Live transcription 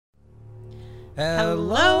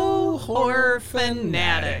Hello, horror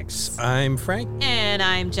fanatics. I'm Frank. And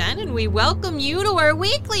I'm Jen, and we welcome you to our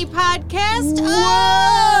weekly podcast.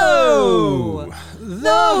 Whoa! The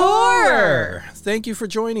horror! Thank you for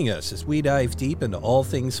joining us as we dive deep into all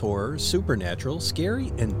things horror, supernatural, scary,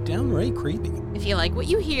 and downright creepy. If you like what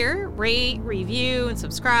you hear, rate, review, and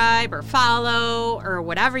subscribe, or follow, or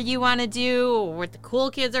whatever you want to do, or what the cool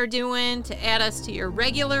kids are doing to add us to your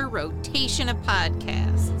regular rotation of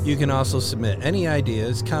podcasts. You can also submit any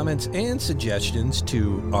ideas, comments, and suggestions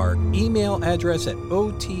to our email address at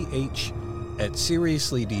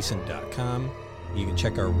oth@seriouslydecent.com. You can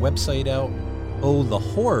check our website out,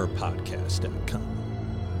 thehorrorpodcast.com.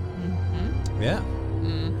 Mm-hmm. Yeah.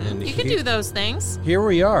 Mm-hmm. And you can do those things. Here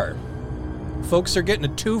we are. Folks are getting a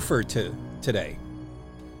twofer today.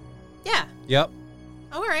 Yeah. Yep.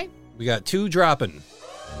 All right. We got two dropping.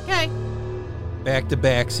 Okay. Back to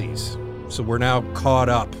backsies. So we're now caught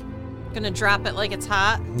up. Gonna drop it like it's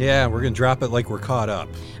hot? Yeah, we're going to drop it like we're caught up.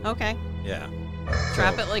 Okay. Yeah.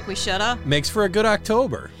 Drop So, it like we shoulda? makes for a good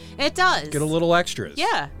October. It does. Get a little extras.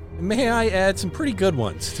 Yeah. May I add some pretty good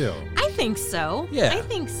ones, too? I think so. Yeah. I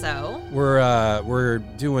think so. We're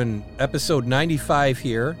doing episode 95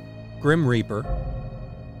 here, Grim Reaper,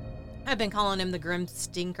 I've been calling him the Grim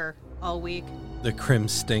Stinker all week. the Grim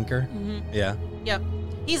Stinker. Mm-hmm. Yeah. Yep.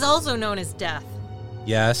 He's also known as Death.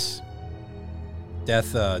 Yes.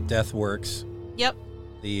 Death works. Yep.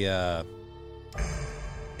 The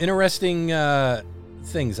interesting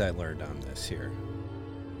things I learned on this here.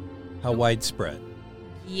 How widespread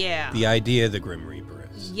Yeah. the idea of the Grim Reaper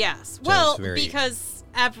is. Yes. Just Well, very- because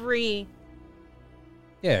every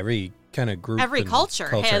Every kind of group, every and culture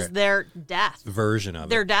has their death. version of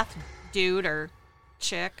Their it. death dude or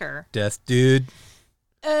chick or Death dude.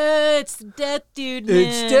 it's Death Dude, man.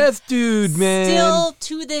 It's Death dude, man. Still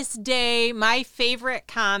to this day, my favorite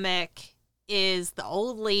comic is the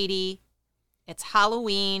old lady. It's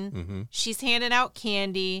Halloween. Mm-hmm. She's handing out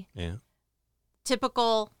candy. Yeah.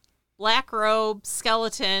 Typical black robe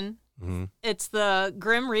skeleton. Mm-hmm. It's the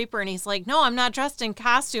Grim Reaper, and he's like, "No, I'm not dressed in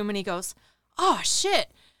costume." And he goes, "Oh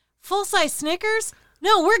shit, full size Snickers?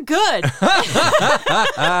 No, we're good."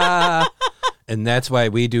 And that's why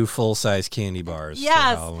we do full-size candy bars for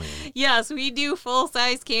Yes. Halloween. Yes, we do full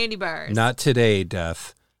size candy bars. Not today,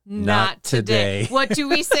 Death. Not today. What do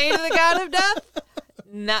we say to the God of Death?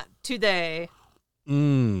 Not today.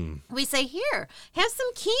 Mm. We say, "Here, have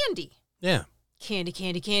some candy." Yeah. Candy,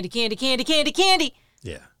 candy, candy, candy, candy, candy, candy.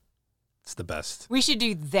 Yeah. It's the best. We should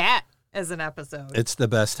do that as an episode. It's the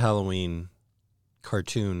best Halloween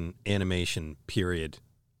cartoon animation, period.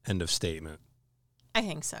 End of statement. I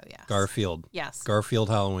think so, yes. Garfield. Yes. Garfield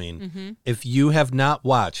Halloween. Mm-hmm. If you have not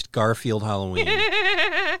watched Garfield Halloween,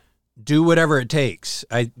 do whatever it takes.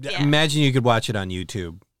 I imagine you could watch it on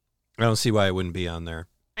YouTube. I don't see why it wouldn't be on there.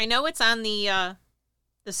 I know it's on the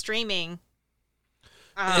streaming.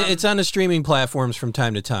 It's on the streaming platforms from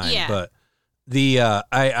time to time, Yeah. but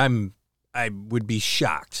I would be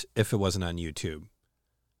shocked if it wasn't on YouTube.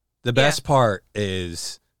 The best part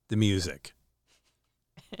is the music.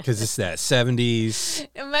 Because it's that 70s.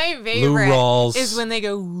 My Lou favorite Rawls. is when they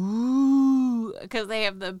go, "Ooh," because they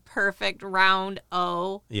have the perfect round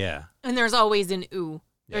O. Yeah. And there's always an ooh.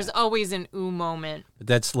 There's Yeah. always an ooh moment. But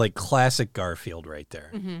that's like classic Garfield right there.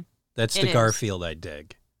 Mm-hmm. That's It the is. Garfield I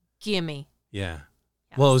dig. Gimme. Yeah.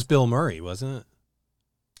 Yes. Well, it was Bill Murray, wasn't it?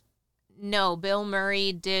 No, Bill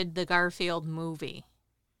Murray did the Garfield movie.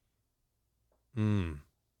 I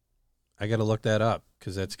got to look that up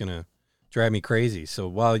because that's going to drive me crazy. So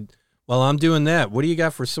while I'm doing that, what do you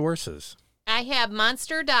got for sources? I have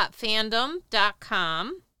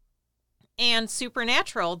monster.fandom.com and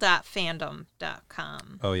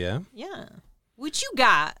supernatural.fandom.com. Oh, yeah? Yeah. What you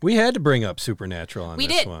got? We had to bring up Supernatural on We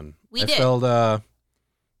this did. one. We I did. felt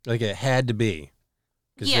like it had to be.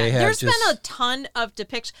 'Cause Yeah, they have there's just, been a ton of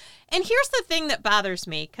depictions. And here's the thing that bothers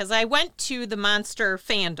me, because I went to the monster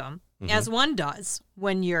fandom, as one does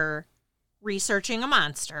when you're researching a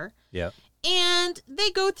monster. Yeah. And they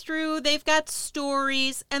go through, they've got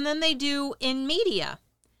stories, and then they do in media.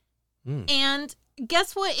 And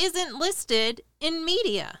guess what isn't listed in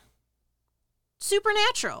media?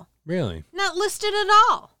 Supernatural. Really? Not listed at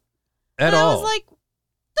all. At and all. I was like,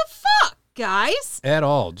 the fuck, guys? At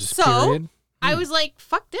all. Just So, period. I was like,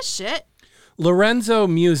 fuck this shit. Lorenzo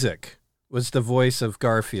Music was the voice of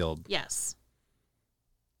Garfield Yes.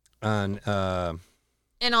 on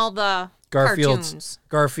And all the Garfield's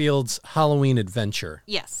cartoons. Halloween Adventure.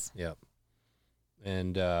 Yes. Yep.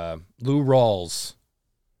 And Lou Rawls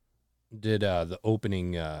did the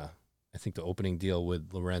opening, I think the opening deal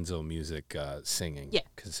with Lorenzo Music singing. Yeah.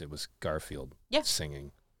 Because it was Garfield Yeah.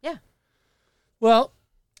 singing. Yeah. Well,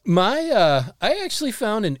 I actually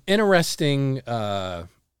found an interesting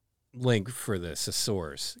link for this, a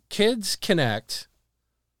source.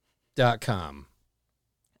 KidsConnect.com.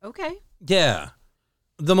 Okay. Yeah.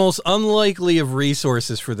 The most unlikely of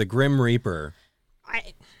resources for the Grim Reaper.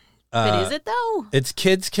 But is it, though? It's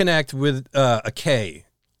Kids Connect with a K.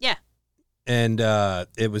 Yeah. And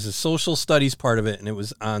it was a social studies part of it, and it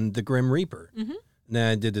was on the Grim Reaper. Mm-hmm. And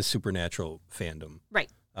then I did the Supernatural fandom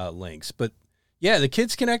links. But, yeah, the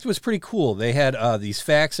Kids Connect was pretty cool. They had these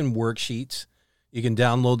facts and worksheets. You can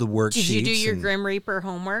download the worksheets. Did you do your Grim Reaper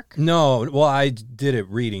homework? No. Well, I did it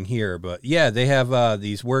reading here. But, yeah, they have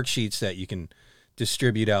these worksheets that you can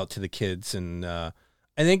distribute out to the kids. And I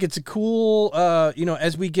think it's a cool,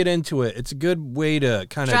 as we get into it, it's a good way to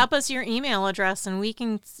kind of... Drop us your email address, and we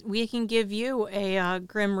can give you a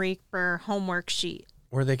Grim Reaper homework sheet.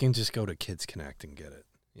 Or they can just go to Kids Connect and get it,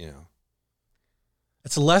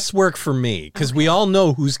 It's less work for me, because we all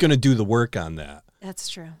know who's going to do the work on that. That's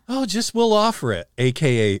true. Oh, we'll offer it,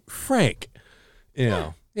 a.k.a. Frank.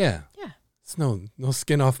 Yeah. It's no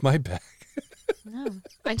skin off my back. No,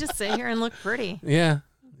 I just sit here and look pretty. Yeah,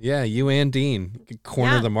 you and Dean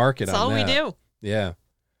corner the market on that. That's all we do. Yeah.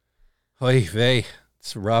 Oy vey.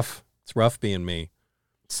 It's rough. It's rough being me.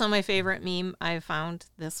 So my favorite meme I found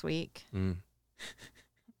this week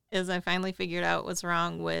is I finally figured out what's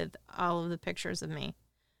wrong with all of the pictures of me.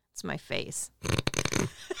 It's my face.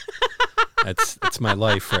 That's my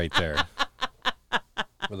life right there,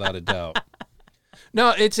 without a doubt.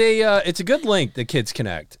 No, it's a good link, the Kids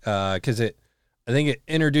Connect, because I think it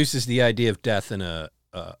introduces the idea of death in a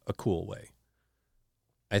cool way.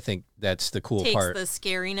 I think that's the cool part. Takes the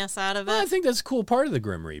scariness out of it. Well, I think that's a cool part of the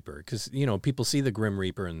Grim Reaper, because people see the Grim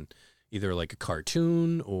Reaper in either like a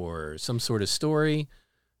cartoon or some sort of story.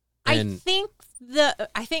 And I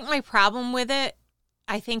think my problem with it,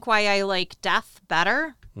 I think why I like death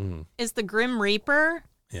better is the Grim Reaper.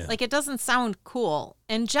 Yeah. Like, it doesn't sound cool.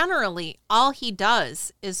 And generally, all he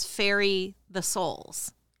does is ferry the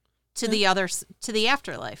souls to the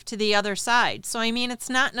afterlife, to the other side. So, I mean, it's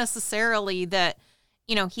not necessarily that,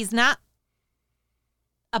 he's not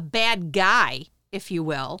a bad guy, if you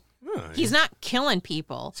will. He's not killing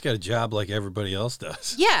people. He's got a job like everybody else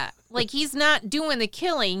does. Yeah. Like, he's not doing the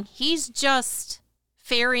killing. He's just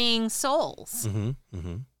ferrying souls.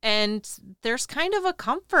 And there's kind of a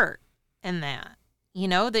comfort in that.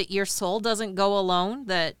 That your soul doesn't go alone,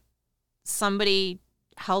 that somebody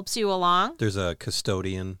helps you along. There's a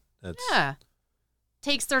custodian that's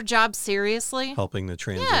takes their job seriously. Helping the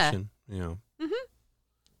transition. Yeah.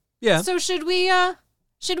 Yeah. So should we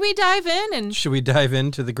dive in and should we dive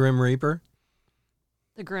into the Grim Reaper?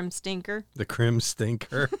 The Grim Stinker. The Grim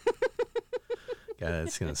Stinker. God,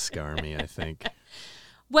 that's gonna scar me, I think.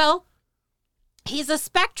 Well, he's a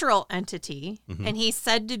spectral entity, and he's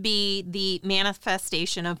said to be the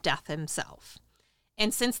manifestation of death himself.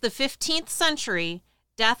 And since the 15th century,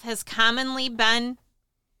 death has commonly been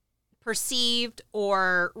perceived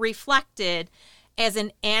or reflected as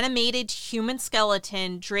an animated human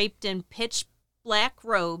skeleton draped in pitch black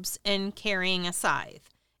robes and carrying a scythe.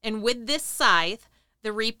 And with this scythe,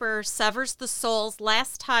 the Reaper severs the soul's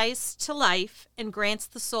last ties to life and grants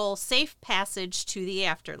the soul safe passage to the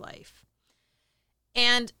afterlife.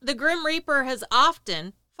 And the Grim Reaper has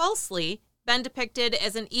often, falsely, been depicted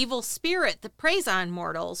as an evil spirit that preys on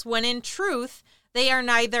mortals, when in truth, they are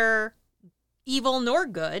neither evil nor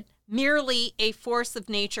good, merely a force of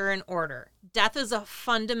nature and order. Death is a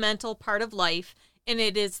fundamental part of life, and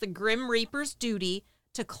it is the Grim Reaper's duty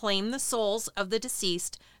to claim the souls of the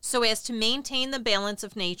deceased so as to maintain the balance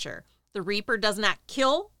of nature. The Reaper does not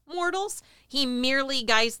kill mortals. He merely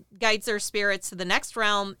guides their spirits to the next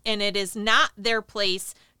realm, and it is not their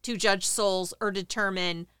place to judge souls or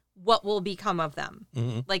determine what will become of them.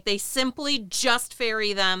 Like, they simply just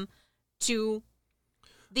ferry them to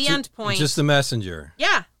the end point. Just the messenger.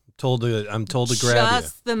 Yeah. I'm told to grab you.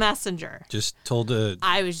 Just the messenger. Just told to...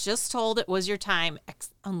 I was just told it was your time,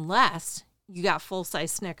 unless you got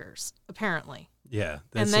full-size Snickers, apparently. Yeah.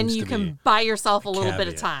 And then you can buy yourself a little bit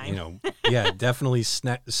of time. Definitely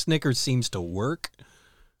Snickers seems to work.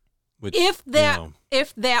 Which, if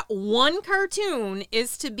that one cartoon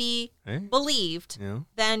is to be believed,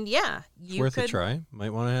 then it's worth a try.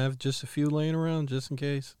 Might want to have just a few laying around just in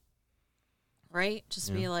case. Right?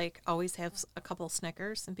 Just be like, always have a couple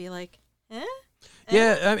Snickers and be like,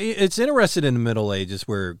 Yeah, I mean, it's interesting in the Middle Ages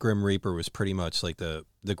where Grim Reaper was pretty much like the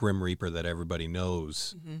Grim Reaper that everybody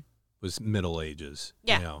knows was Middle Ages.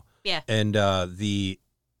 Yeah. Yeah. And the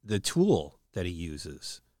tool that he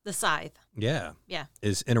uses, the scythe. Yeah.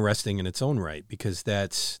 Is interesting in its own right, because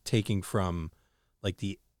that's taking from like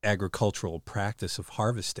the agricultural practice of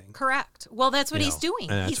harvesting. Correct. Well, that's what You he's know, doing.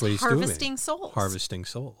 and that's He's what he's harvesting doing. souls. Harvesting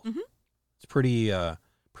souls. Mhm. It's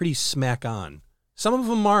pretty smack on. Some of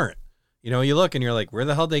them aren't. You know, you look and you're like, where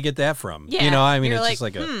the hell did they get that from? Yeah. You know, I mean, You're it's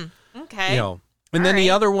like, just like a, okay. you know, and All then the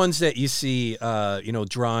right. other ones that you see, you know,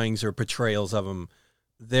 drawings or portrayals of them,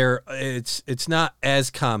 it's not as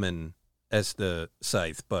common as the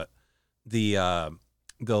scythe, but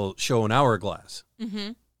they'll show an hourglass,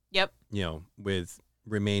 Mm-hmm. Yep. you know, with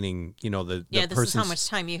remaining, you know, the Yeah, this is person's, how much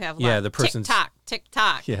time you have left. Yeah, the person's- Tick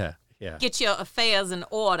tock. yeah. Get your affairs in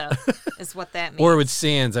order is what that means. Or with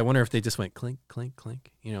sands, I wonder if they just went clink, clink,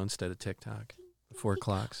 clink, you know, instead of tick-tock, the 4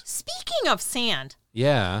 clocks. Speaking of sand,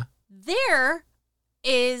 Yeah. there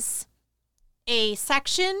is a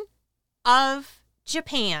section of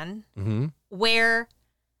Japan Mm-hmm. where,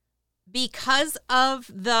 because of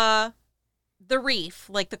the reef,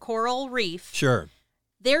 like the coral reef, Sure.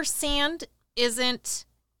 their sand isn't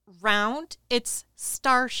round, it's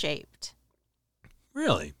star-shaped.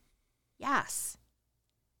 Really? Yes.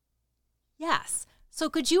 Yes. So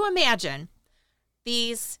could you imagine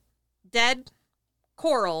these dead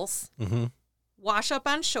corals Mm-hmm. wash up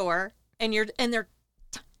on shore and they're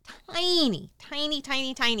tiny, tiny,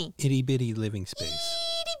 tiny, tiny. Itty bitty living space.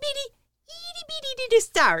 Itty bitty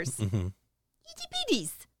stars. Mm-hmm. Itty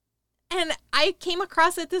bitties. And I came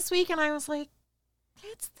across it this week and I was like,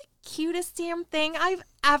 that's the cutest damn thing I've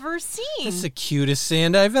ever seen. That's the cutest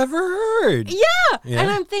sand I've ever heard. Yeah. Yeah. And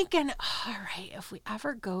I'm thinking, all right, if we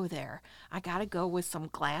ever go there, I got to go with some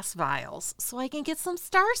glass vials so I can get some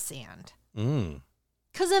star sand. Mm.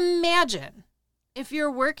 Because imagine if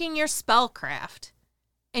you're working your spellcraft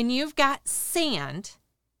and you've got sand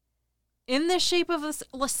in the shape of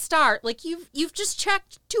a star, like you've just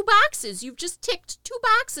checked 2 boxes. You've just ticked 2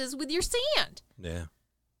 boxes with your sand. Yeah.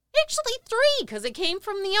 Actually 3, because it came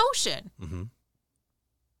from the ocean. Mm-hmm. It'd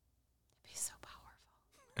be so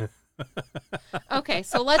powerful. Okay,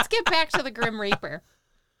 so let's get back to the Grim Reaper.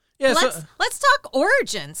 Yeah. Let's talk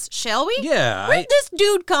origins, shall we? Yeah. Where'd this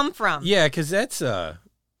dude come from? Yeah, because that's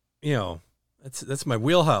you know, that's my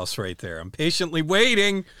wheelhouse right there. I'm patiently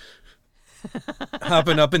waiting,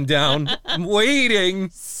 hopping up and down. I'm waiting.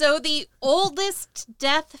 So the oldest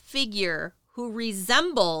death figure who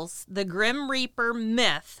resembles the Grim Reaper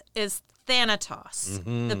myth is Thanatos,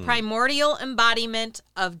 Mhm. the primordial embodiment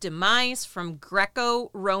of demise from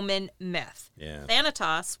Greco-Roman myth. Yeah.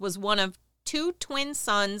 Thanatos was one of 2 twin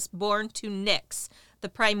sons born to Nyx, the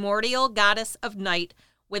primordial goddess of night,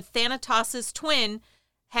 with Thanatos' twin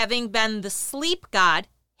having been the sleep god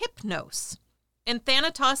Hypnos. In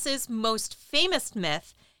Thanatos' most famous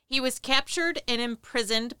myth, he was captured and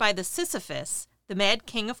imprisoned by the Sisyphus, the mad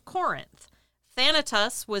king of Corinth.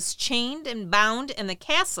 Thanatos was chained and bound in the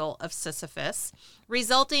castle of Sisyphus,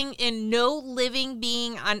 resulting in no living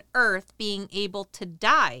being on earth being able to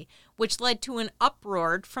die, which led to an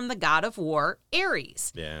uproar from the god of war,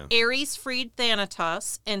 Ares. Yeah. Ares freed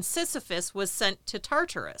Thanatos, and Sisyphus was sent to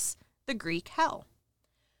Tartarus, the Greek hell.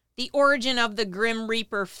 The origin of the Grim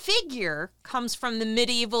Reaper figure comes from the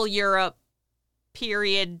medieval Europe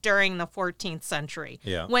period during the 14th century,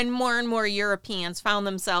 Yeah. when more and more Europeans found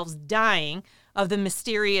themselves dying of the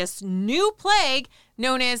mysterious new plague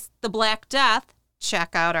known as the Black Death.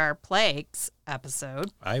 Check out our plagues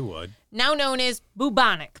episode. I would. Now known as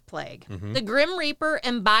bubonic plague. Mhm. The Grim Reaper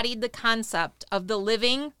embodied the concept of the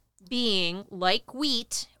living being like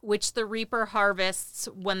wheat, which the reaper harvests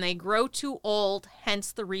when they grow too old,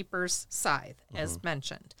 hence the reaper's scythe, as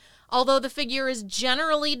mentioned. Although the figure is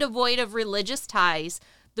generally devoid of religious ties,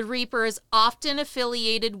 the reaper is often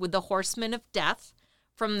affiliated with the horsemen of death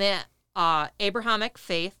from the Abrahamic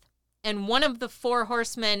faith, and one of the 4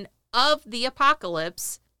 horsemen of the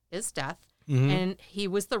apocalypse is death, and he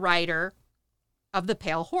was the rider of the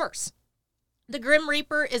pale horse. The Grim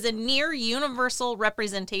Reaper is a near universal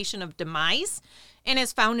representation of demise and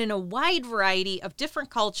is found in a wide variety of different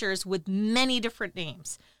cultures with many different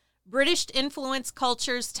names. British influenced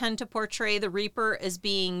cultures tend to portray the Reaper as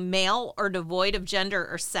being male or devoid of gender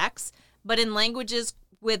or sex, but in languages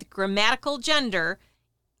with grammatical gender,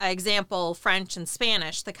 example French and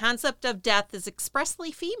Spanish, the concept of death is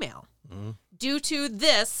expressly female. Due to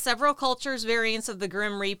this, several cultures' variants of the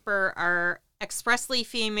Grim Reaper are expressly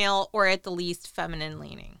female or at the least feminine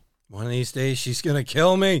leaning. One of these days, she's going to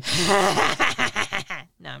kill me.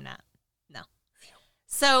 No, I'm not. No.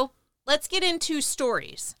 So let's get into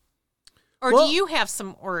stories. Or Well- do you have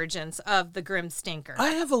some origins of the Grim Stinker? I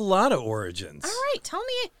have a lot of origins. All right, tell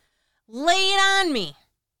me. Lay it on me.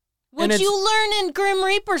 And What'd it's- you learn in Grim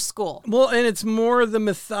Reaper school? Well, and it's more the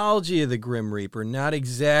mythology of the Grim Reaper, not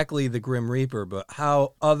exactly the Grim Reaper, but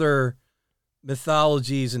how other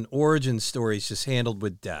mythologies and origin stories just handled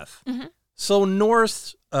with death. Mm-hmm. So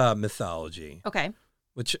Norse mythology, Okay.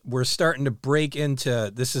 which we're starting to break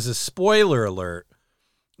into, this is a spoiler alert,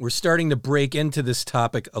 we're starting to break into this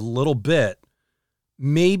topic a little bit.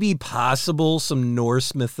 Maybe possible some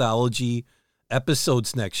Norse mythology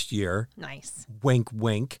episodes next year. Nice. Wink,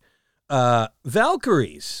 wink.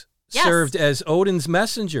 Valkyries Yes. served as Odin's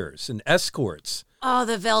messengers and escorts. Oh,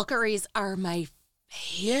 the Valkyries are my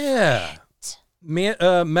Yeah.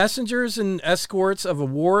 Messengers and escorts of a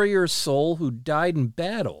warrior's soul who died in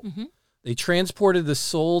battle. Mm-hmm. They transported the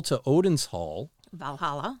soul to Odin's Hall,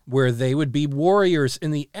 Valhalla. where they would be warriors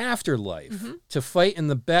in the afterlife to fight in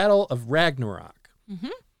the Battle of Ragnarok. Mm-hmm.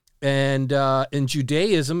 And in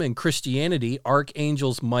Judaism and Christianity,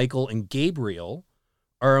 archangels Michael and Gabriel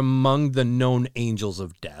are among the known angels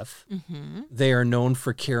of death. Mm-hmm. They are known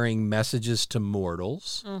for carrying messages to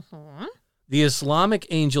mortals. Mm-hmm. The Islamic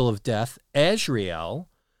angel of death, Azrael,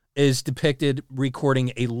 is depicted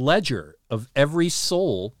recording a ledger of every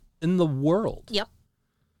soul in the world. Yep.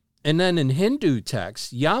 And then in Hindu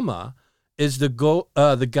texts, Yama is the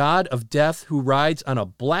god of death who rides on a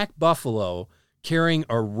black buffalo carrying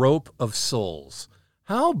a rope of souls.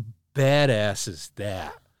 How badass is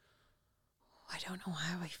that? I don't know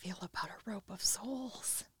how I feel about a rope of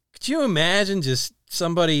souls. Could you imagine just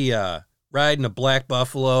somebody riding a black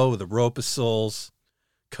buffalo with a rope of souls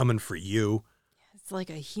coming for you? It's like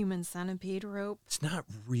a human centipede rope. It's not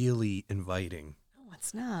really inviting. No,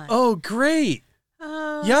 it's not. Oh, great.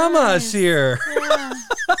 Oh, Yama's here. Yeah.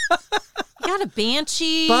 You got a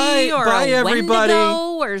banshee Bye- or bye, a everybody.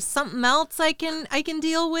 Wendigo or something else I can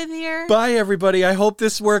deal with here? Bye, everybody. I hope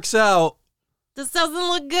this works out. This doesn't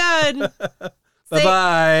look good.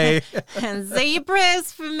 Bye-bye. And say your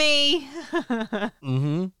prayers for me.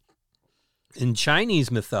 Mm-hmm. In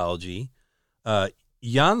Chinese mythology,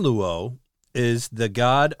 Yanluo is the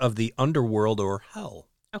god of the underworld or hell.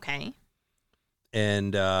 Okay.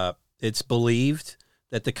 And it's believed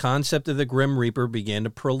that the concept of the Grim Reaper began to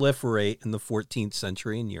proliferate in the 14th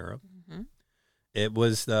century in Europe. Mm-hmm. It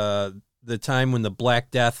was the time when the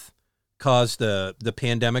Black Death caused the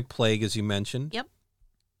pandemic plague, as you mentioned. Yep.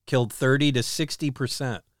 Killed 30 to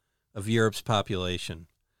 60% of Europe's population.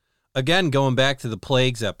 Again, going back to the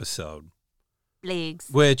plagues episode, Plagues.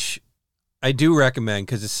 which I do recommend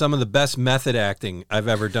because it's some of the best method acting I've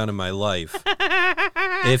ever done in my life.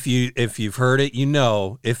 If you've heard it, you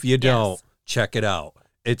know. If you don't, Yes. check it out.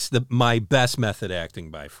 It's my best method acting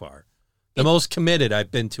by far. The most committed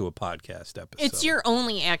I've been to a podcast episode. It's your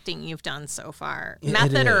only acting you've done so far, It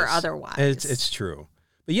method or is. otherwise. It's true.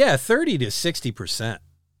 But yeah, 30 to 60%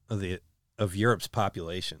 of Europe's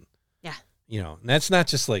population. Yeah. You know, and that's not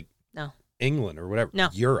just like No. England or whatever. No.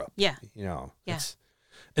 Europe. Yeah. You know. Yeah.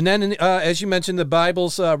 And then, as you mentioned, the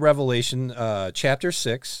Bible's Revelation, chapter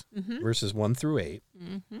 6, Mm-hmm. verses 1 through 8.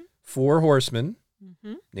 Mm-hmm. 4 horsemen,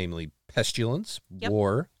 Mm-hmm. namely pestilence, Yep.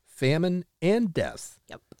 war, famine, and death,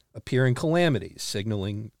 Yep. appear in calamities,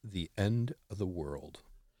 signaling the end of the world.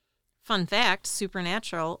 Fun fact,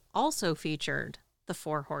 Supernatural also featured the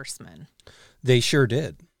 4 horsemen. They sure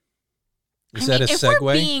did. Is I that mean, a if segue?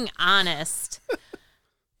 we're being honest,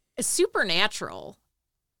 Supernatural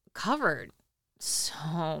covered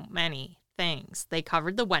so many things. They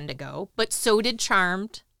covered the Wendigo, but so did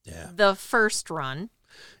Charmed, Yeah. the first run.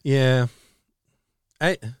 Yeah.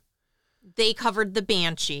 They covered the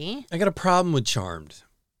Banshee. I got a problem with Charmed.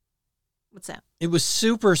 What's that? It was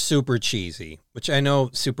super, super cheesy, which I know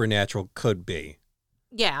Supernatural could be.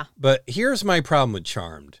 Yeah. But here's my problem with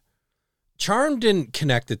Charmed. Charmed didn't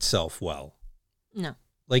connect itself well. No.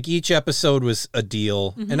 Like each episode was a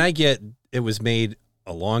deal, Mhm. and I get it was made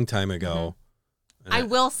a long time ago. Mm-hmm. I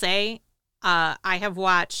will say, I have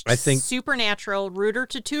watched I think- Supernatural, Rooter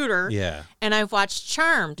to Tutor, Yeah. and I've watched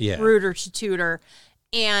Charmed, Yeah. Rooter to Tutor,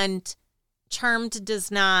 and Charmed does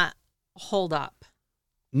not hold up.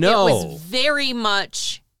 No. It was very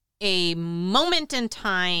much a moment in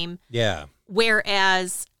time, Yeah.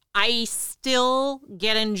 whereas I still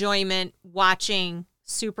get enjoyment watching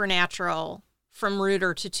Supernatural from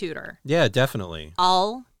Rooter to Tutor. Yeah, definitely.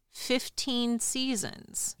 All 15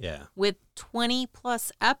 seasons Yeah. with 20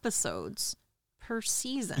 plus episodes per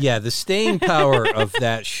season. Yeah, the staying power of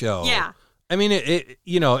that show. Yeah. I mean, it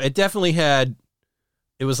it definitely had,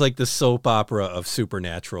 it was like the soap opera of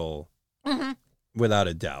Supernatural, Mhm. without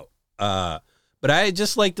a doubt. But I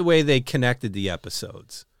just like the way they connected the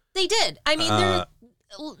episodes. They did. I mean,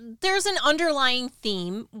 there's an underlying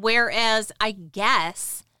theme, whereas I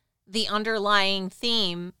guess the underlying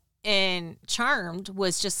theme in Charmed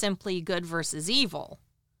was just simply good versus evil.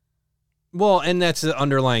 Well, and that's the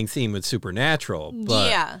underlying theme with Supernatural. But,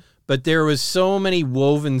 Yeah. but there was so many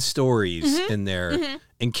woven stories in there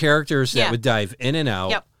and characters that would dive in and out.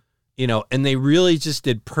 Yep. You know, and they really just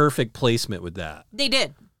did perfect placement with that. They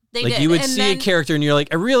did. Like you would see a character and you're like,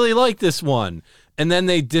 I really like this one. And then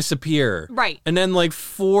they disappear. Right. And then like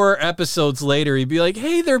 4 episodes later, you'd be like,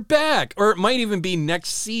 hey, they're back. Or it might even be next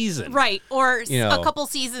season. Right. Or You know. a couple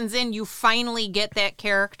seasons in, you finally get that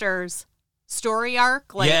character's story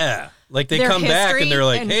arc. Like, yeah. Like they their come back history and they're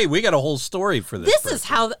like, and- hey, we got a whole story for this. This person. is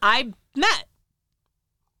how I met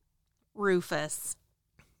Rufus.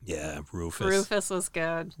 Yeah, Rufus. Rufus was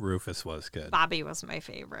good. Rufus was good. Bobby was my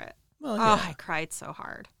favorite. Well, Oh, I cried so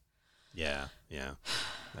hard. yeah.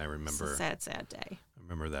 I It's remember. a sad, sad day. I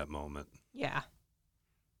remember that moment. Yeah.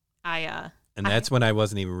 And that's when I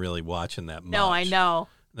wasn't even really watching that much. No, I know.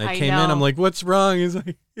 And I I came in, know. I'm like, what's wrong? He's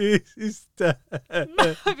like, he's dead.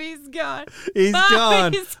 Bobby's gone. He's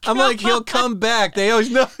gone. Bobby's I'm like, he'll come back. They always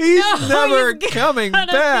know he's No, never he's coming gonna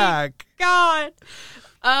be back. God.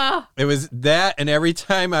 It was that, and every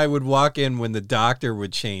time I would walk in when the doctor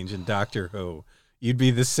would change in Doctor Who, you'd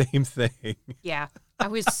be the same thing. Yeah. I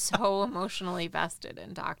was so emotionally vested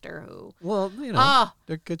in Doctor Who. Well, you know,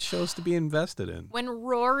 they're good shows to be invested in. When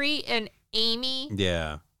Rory and Amy,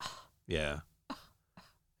 Yeah.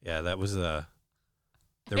 That was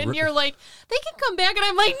and you're like, they can come back, and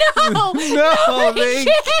I'm like, no, no, they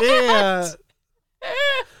can't. can't.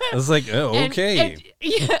 I was like, oh, okay.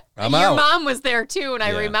 Yeah, I'm your out. mom was there too, and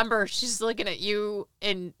I Yeah. remember she's looking at you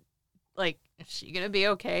and like, is she gonna be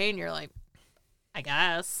okay? And you're like, I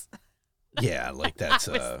guess. Yeah, like that's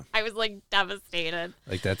I was like devastated.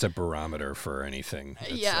 like that's a barometer for anything.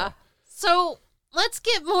 It's, Yeah. So let's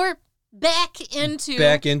get more back into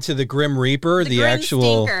the Grim Reaper, the Grim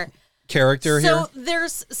actual Stinker. character here. So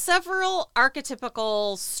there's several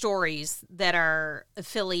archetypical stories that are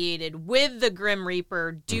affiliated with the Grim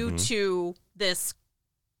Reaper due to this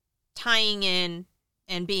tying in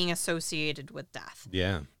and being associated with death.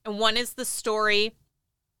 Yeah. And one is the story,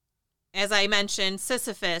 as I mentioned,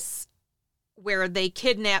 Sisyphus, where they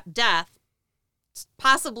kidnap Death,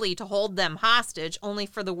 possibly to hold them hostage, only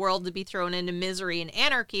for the world to be thrown into misery and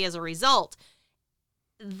anarchy as a result.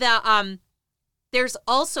 There's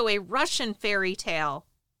also a Russian fairy tale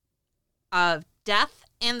of Death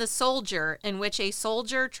and the Soldier, in which a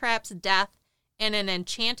soldier traps Death in an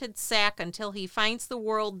enchanted sack until he finds the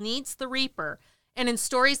world needs the Reaper. And in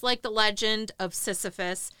stories like the legend of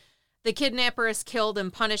Sisyphus, the kidnapper is killed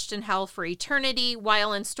and punished in hell for eternity,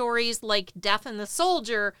 while in stories like Death and the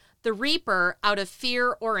Soldier, the Reaper, out of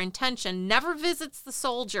fear or intention, never visits the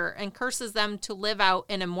soldier and curses them to live out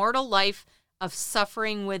an immortal life of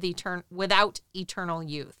suffering without eternal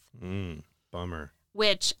youth. Bummer.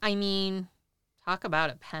 Which, I mean, talk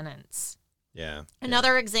about a penance. Yeah.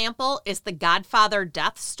 Another example is the Godfather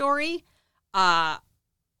death story.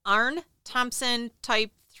 Arne Thompson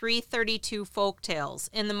type 332 folktales.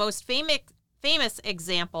 In the most famous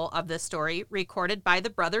example of this story, recorded by the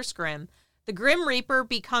Brothers Grimm, the Grim Reaper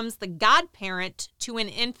becomes the godparent to an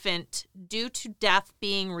infant due to Death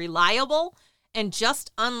being reliable and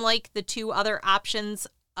just unlike the two other options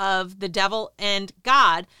of the devil and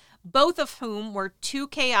God, both of whom were too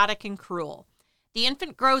chaotic and cruel. The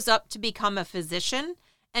infant grows up to become a physician,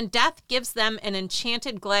 and Death gives them an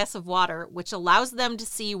enchanted glass of water, which allows them to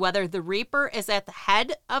see whether the Reaper is at the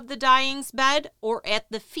head of the dying's bed or at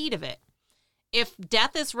the feet of it. If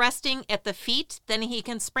Death is resting at the feet, then he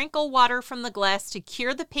can sprinkle water from the glass to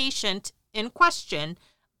cure the patient in question.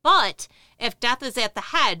 But if Death is at the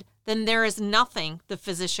head, then there is nothing the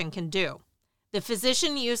physician can do. The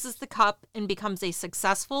physician uses the cup and becomes a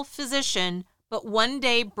successful physician, but one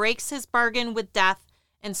day breaks his bargain with Death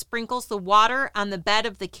and sprinkles the water on the bed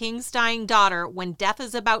of the king's dying daughter when Death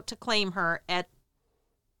is about to claim her at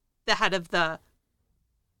the head of the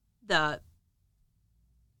dead.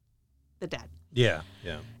 Yeah.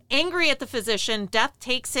 Angry at the physician, Death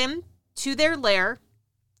takes him to their lair,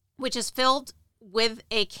 which is filled with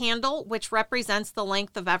a candle which represents the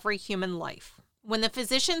length of every human life. When the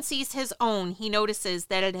physician sees his own, he notices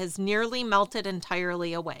that it has nearly melted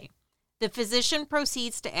entirely away. The physician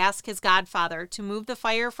proceeds to ask his godfather to move the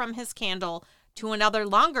fire from his candle to another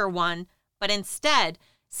longer one, but instead,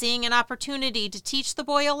 seeing an opportunity to teach the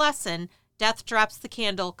boy a lesson, Death drops the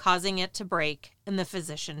candle, causing it to break, and the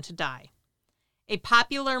physician to die. A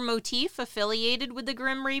popular motif affiliated with the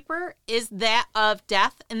Grim Reaper is that of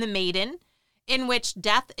Death and the Maiden, in which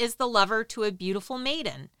Death is the lover to a beautiful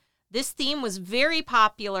maiden. This theme was very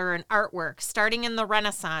popular in artwork, starting in the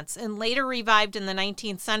Renaissance and later revived in the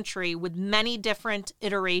 19th century with many different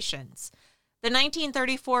iterations. The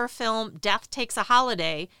 1934 film Death Takes a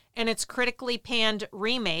Holiday and its critically panned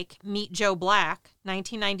remake, Meet Joe Black,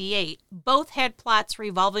 1998, both had plots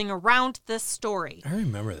revolving around this story. I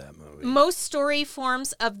remember that movie. Most story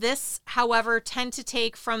forms of this, however, tend to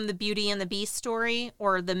take from the Beauty and the Beast story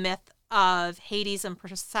or the myth of Hades and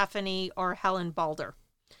Persephone or Helen Balder.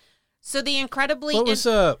 So the incredibly... What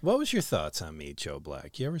was your thoughts on Meet Joe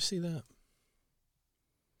Black? You ever see that?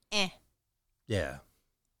 Yeah.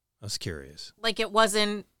 I was curious. Like, it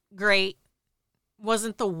wasn't great.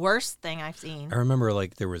 Wasn't the worst thing I've seen. I remember,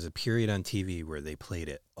 like, there was a period on TV where they played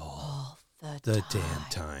it all the damn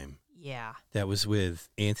time. Yeah. That was with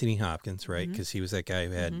Anthony Hopkins, right? Because he was that guy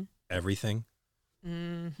who had everything.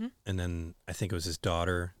 Mm-hmm. And then I think it was his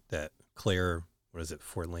daughter, that Claire, what is it,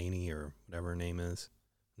 Forlani or whatever her name is.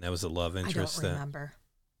 And that was a love interest. I don't remember.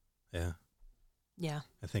 Yeah. Yeah.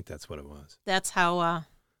 I think that's what it was. That's how...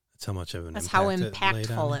 That's how much of an That's impact how it laid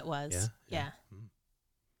impactful on it was. Yeah. Yeah.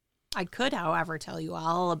 I could, however, tell you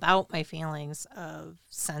all about my feelings of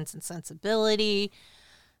Sense and Sensibility,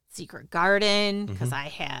 Secret Garden, because I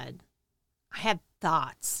had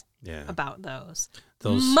thoughts about those.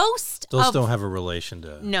 Those don't have a relation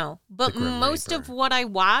to but Grim most Reaper. of what I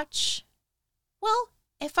watch, well,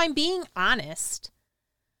 if I'm being honest,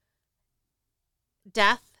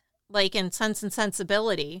 Death, like in Sense and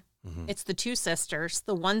Sensibility, it's the two sisters.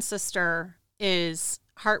 The one sister is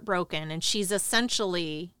heartbroken, and she's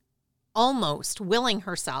essentially almost willing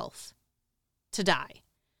herself to die.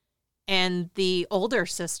 And the older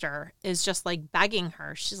sister is just like begging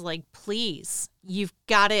her. She's like, please, you've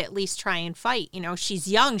got to at least try and fight. You know, she's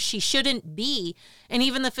young. She shouldn't be. And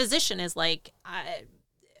even the physician is like,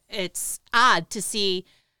 it's odd to see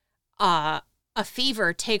a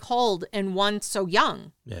fever take hold in one so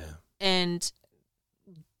young. Yeah. And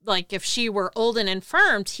like, if she were old and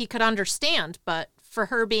infirmed, he could understand. But for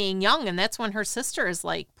her being young, and that's when her sister is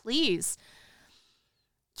like, please,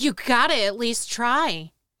 you gotta at least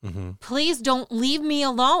try. Please don't leave me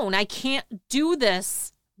alone. I can't do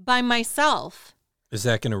this by myself. Is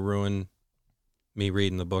that going to ruin me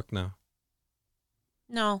reading the book now?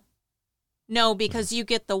 No, because you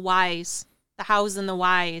get the whys, the hows and the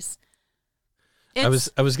whys. I was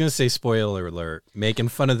going to say, spoiler alert, making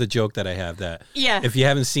fun of the joke that I have that if you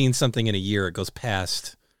haven't seen something in a year, it goes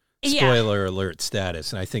past spoiler alert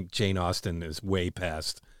status. And I think Jane Austen is way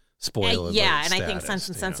past spoiler alert status. I think Sense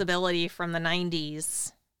and Sensibility from the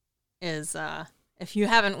 90s is, if you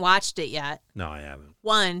haven't watched it yet. No, I haven't.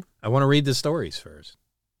 I want to read the stories first.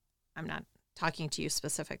 I'm not talking to you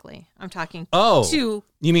specifically. I'm talking to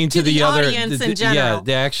you mean to the other audience in general.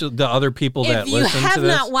 Yeah, the other people that listen to this. If you have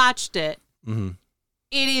not watched it, it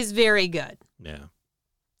is very good. Yeah.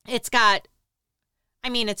 It's got, I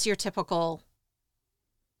mean, it's your typical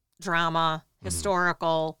drama,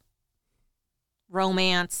 historical,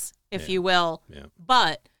 romance, if you will. Yeah.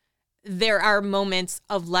 But there are moments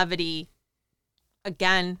of levity.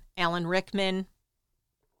 Again, Alan Rickman.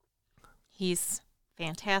 He's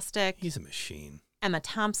fantastic. He's a machine. Emma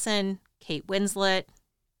Thompson, Kate Winslet.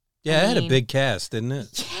 Yeah, it had a big cast, didn't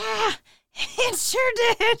it? Yeah, it sure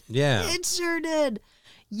did. Yeah. It sure did.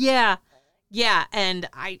 Yeah. Yeah. And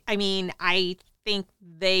I mean, I think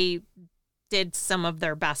they did some of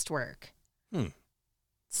their best work.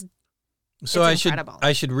 So it's incredible.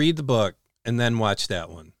 I should read the book and then watch that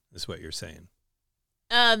one, is what you're saying.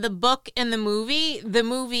 The book and the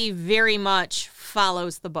movie very much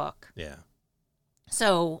follows the book. Yeah.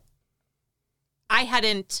 So I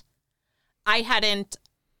hadn't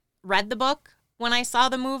read the book when I saw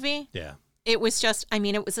the movie. Yeah. It was just, I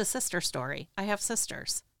mean, it was a sister story. I have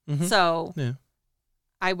sisters. So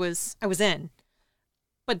I was in.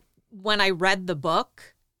 But when I read the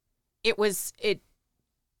book, it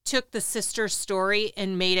took the sister story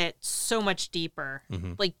and made it so much deeper.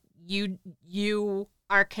 Like you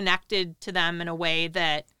are connected to them in a way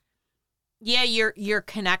that, you're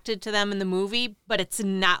connected to them in the movie, but it's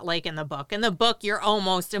not like in the book. In the book, you're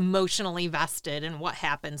almost emotionally vested in what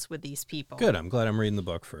happens with these people. Good. I'm glad I'm reading the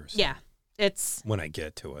book first. Yeah. It's when I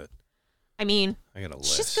get to it. I mean, I got a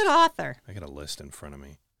list. She's a good author. I got a list in front of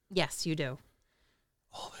me. Yes, you do.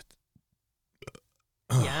 Oh, that.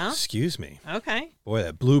 Yeah. Excuse me. Okay. Boy,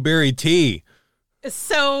 that blueberry tea.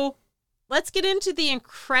 So, let's get into the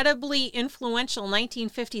incredibly influential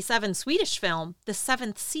 1957 Swedish film, The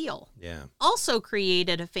Seventh Seal. Yeah. Also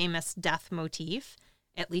created a famous death motif,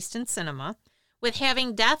 at least in cinema, with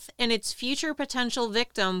having death and its future potential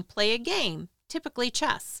victim play a game, typically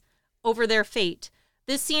chess, over their fate.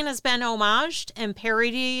 This scene has been homaged and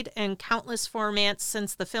parodied in countless formats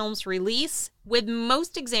since the film's release, with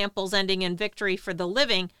most examples ending in victory for the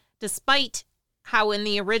living, despite how in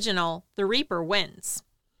the original, the Reaper wins.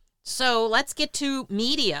 So let's get to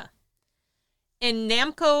media. In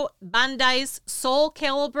Namco Bandai's Soul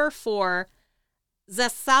Calibur 4,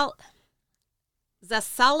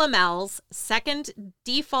 Zasalamel's second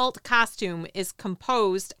default costume is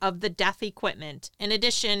composed of the death equipment, in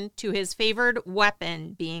addition to his favored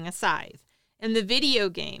weapon being a scythe. In the video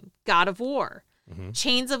game God of War,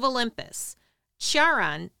 Chains of Olympus,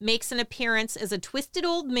 Charon makes an appearance as a twisted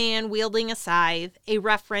old man wielding a scythe, a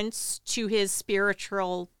reference to his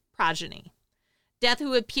spiritual progeny. Death,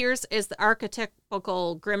 who appears as the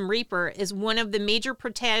archetypical Grim Reaper, is one of the major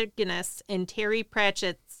protagonists in Terry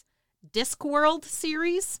Pratchett's Discworld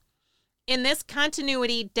series. In this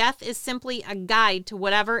continuity, death is simply a guide to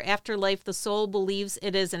whatever afterlife the soul believes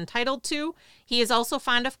it is entitled to. He is also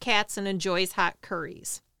fond of cats and enjoys hot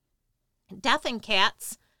curries. Death and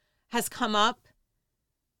cats has come up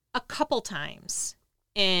a couple times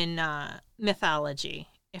in mythology,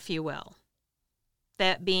 if you will.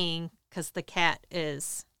 That being because the cat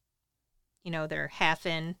is, they're half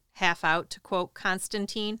in, half out, to quote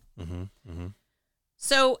Constantine.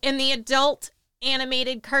 So in the adult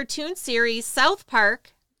animated cartoon series South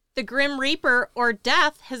Park, the Grim Reaper, or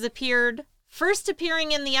Death, has appeared, first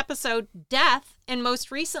appearing in the episode Death, and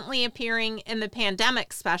most recently appearing in the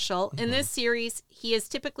Pandemic special. In this series, he is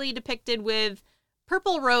typically depicted with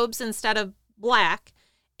purple robes instead of black,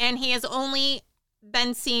 and he has only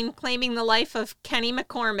been seen claiming the life of Kenny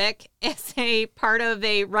McCormick as a part of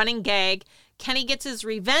a running gag. Kenny gets his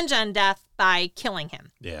revenge on Death by killing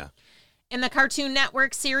him. Yeah. In the Cartoon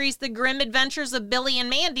Network series The Grim Adventures of Billy and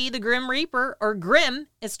Mandy, the Grim Reaper, or Grim,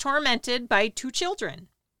 is tormented by two children.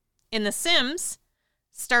 In The Sims,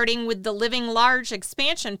 starting with the Living Large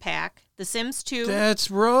expansion pack, The Sims 2, That's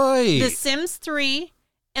right. The Sims 3,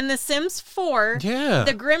 and The Sims 4,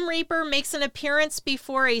 the Grim Reaper makes an appearance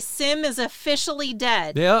before a Sim is officially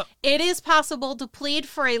dead. Yep. It is possible to plead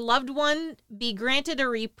for a loved one be granted a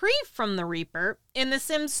reprieve from the Reaper. In The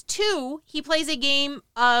Sims 2, he plays a game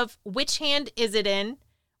of which hand is it in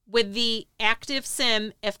with the active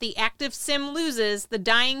Sim. If the active Sim loses, the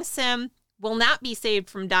dying Sim will not be saved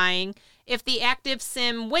from dying. If the active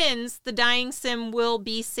Sim wins, the dying Sim will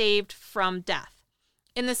be saved from death.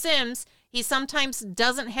 In The Sims, he sometimes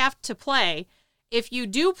doesn't have to play. If you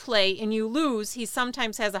do play and you lose, he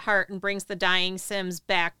sometimes has a heart and brings the dying Sims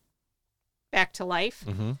back to life,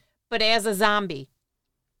 but as a zombie.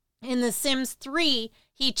 In The Sims 3,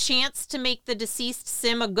 he chants to make the deceased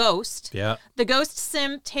Sim a ghost. Yeah. The ghost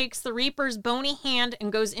Sim takes the Reaper's bony hand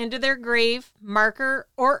and goes into their grave, marker,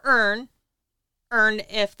 or urn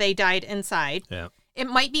if they died inside. Yeah. It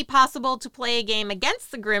might be possible to play a game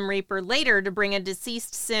against the Grim Reaper later to bring a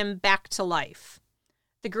deceased Sim back to life.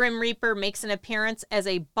 The Grim Reaper makes an appearance as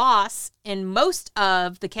a boss in most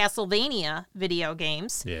of the Castlevania video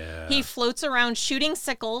games. Yeah. He floats around shooting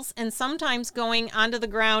sickles and sometimes going onto the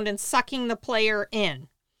ground and sucking the player in.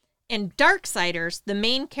 In Darksiders, the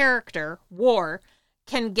main character, War,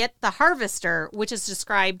 can get the Harvester, which is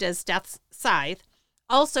described as Death's scythe.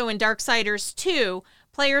 Also in Darksiders 2,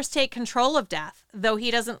 players take control of Death, though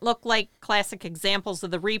he doesn't look like classic examples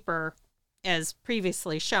of the Reaper as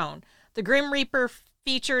previously shown. The Grim Reaper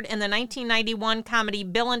featured in the 1991 comedy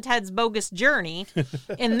Bill and Ted's Bogus Journey.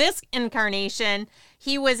 In this incarnation,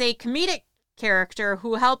 he was a comedic character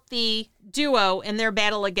who helped the duo in their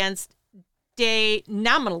battle against De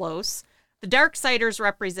Nomolos, the Darksiders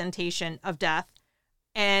representation of Death.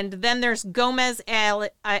 And then there's Gomez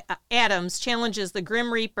Adams challenges the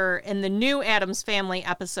Grim Reaper in the new Addams Family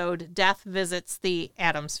episode, Death Visits the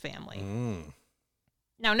Addams Family.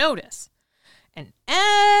 Now notice, and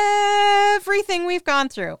everything we've gone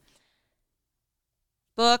through,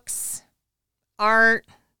 books, art,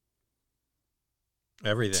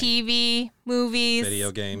 everything, TV, movies,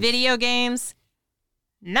 video games,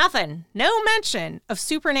 nothing, no mention of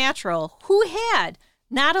Supernatural, who had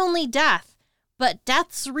not only Death, but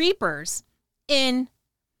Death's Reapers in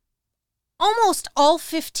almost all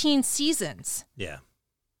 15 seasons. Yeah.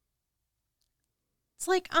 It's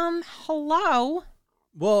like, hello?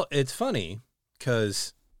 Well, it's funny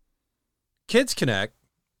because Kids Connect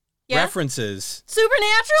references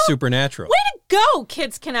Supernatural. Way to go,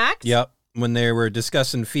 Kids Connect. Yep. When they were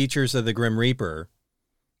discussing features of the Grim Reaper,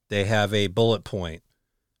 they have a bullet point.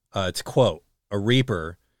 It's quote, a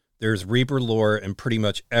Reaper. There's Reaper lore in pretty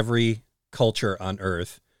much every culture on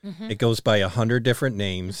Earth. It goes by 100 different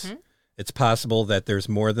names. It's possible that there's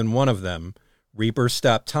more than one of them. Reapers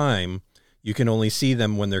stop time. You can only see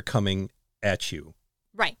them when they're coming at you.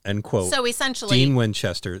 Right. End quote. So essentially, Dean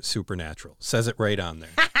Winchester, Supernatural. Says it right on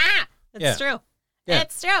there. That's true. Yeah.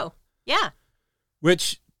 It's true. Yeah.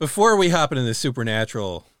 Which, Before we hop into the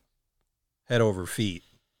supernatural head over feet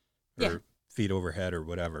or Yeah. feet over head or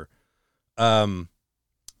whatever.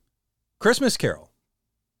 Christmas Carol.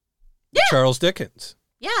 Yeah. Charles Dickens.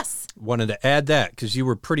 Yes. Wanted to add that because you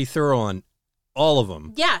were pretty thorough on all of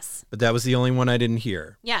them. Yes. But that was the only one I didn't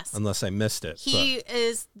hear. Yes. Unless I missed it. He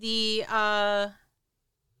is the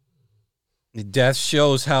Death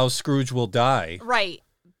shows how Scrooge will die. right.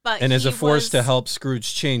 But And as he a force was- to help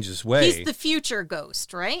Scrooge change his way. He's the future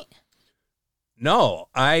ghost, right? No,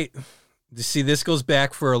 see, this goes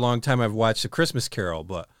back for a long time. I've watched The Christmas Carol,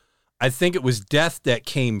 but I think it was death that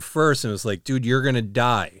came first and was like, dude, you're going to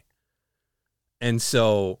die. And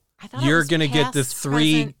so I thought it you're was going to get the past,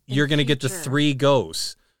 three, present, and you're going to get the future. three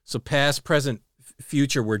ghosts. So past, present,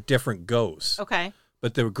 future were different ghosts. Okay.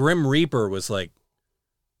 But the Grim Reaper was like,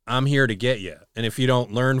 I'm here to get you. And if you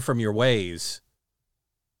don't learn from your ways,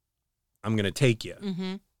 I'm going to take you.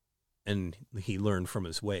 Mm-hmm. And he learned from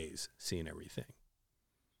his ways, seeing everything.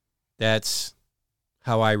 That's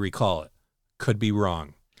how I recall it. Could be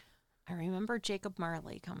wrong. I remember Jacob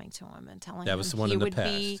Marley coming to him and telling That him was the one he in the would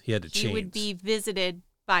past. be He had the he would chains. be visited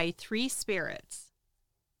by three spirits,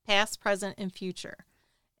 past, present, and future.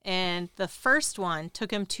 And the first one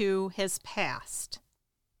took him to his past.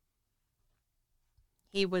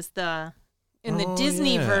 He was in the Oh,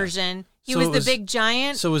 Disney yeah. version, he So was it the was- big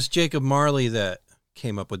giant. So it was Jacob Marley that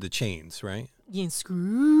came up with the chains, right?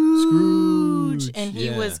 Scrooge. Scrooge, And he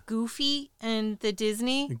yeah. was Goofy in the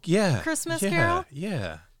Disney. Yeah. Christmas yeah, Carol?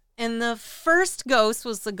 Yeah. And the first ghost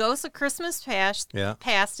was the ghost of Christmas past, Yeah.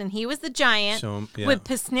 and he was the giant. So, yeah. With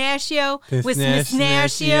pistachio, with Pistachio,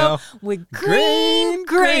 pistachio, with green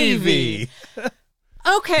gravy.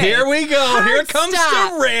 Okay. Here we go. Hard Here comes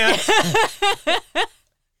stop. the rant.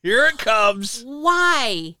 Here it comes.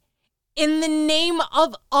 Why, in the name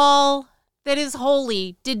of all that is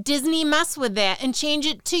holy, did Disney mess with that and change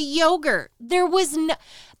it to yogurt? There was no...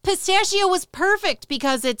 Pistachio was perfect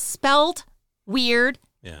because it's spelled weird.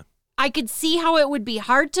 Yeah. I could see how it would be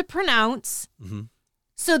hard to pronounce. Mm-hmm.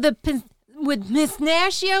 So with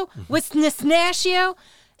pistachio,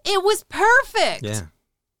 it was perfect. Yeah.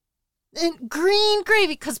 And green gravy,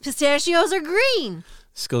 because pistachios are green.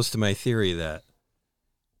 This goes to my theory that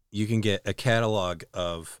you can get a catalog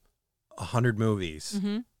of 100 movies.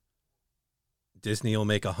 Mm-hmm. Disney will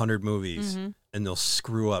make 100 movies, Mm-hmm. and they'll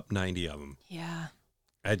screw up 90 of them. Yeah.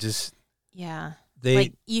 Yeah. They,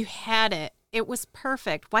 Like, you had it. It was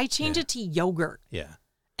perfect. Why change Yeah. it to yogurt? yeah.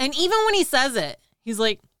 And even when he says it, he's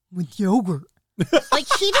like, with yogurt. Like,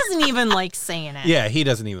 he doesn't even like saying it. Yeah, he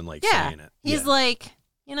doesn't even like Yeah. saying it. He's yeah. like,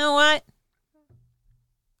 you know what?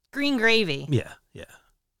 Green gravy. Yeah, yeah.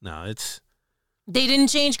 No, They didn't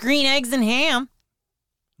change green eggs and ham.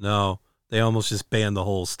 no, they almost just banned the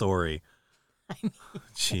whole story.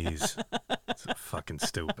 Jeez. It's so fucking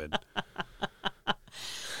stupid.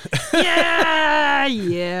 Yeah.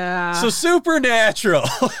 Yeah. So Supernatural.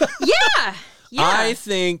 yeah. Yeah. I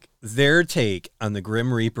think their take on the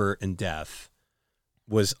Grim Reaper and Death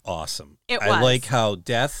was awesome. It I was. like how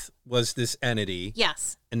Death was this entity,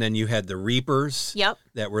 Yes. and then you had the Reapers Yep.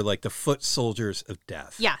 that were like the foot soldiers of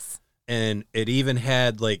Death. Yes. And it even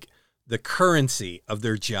had like the currency of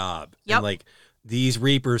their job. Yep. And like these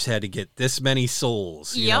Reapers had to get this many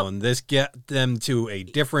souls, you Yep. know, and this get them to a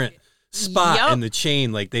different spot Yep. in the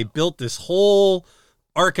chain. Like they built this whole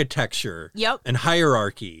architecture Yep. and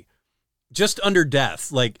hierarchy just under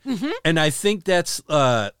Death. Like, Mhm. and I think that's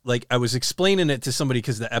like I was explaining it to somebody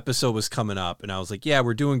because the episode was coming up, and I was like, yeah,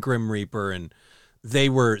 we're doing Grim Reaper, and they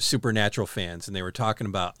were Supernatural fans, and they were talking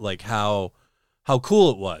about like how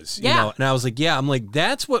cool it was, you Yeah. know. And I was like, yeah, I'm like,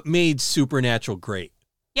 that's what made Supernatural great.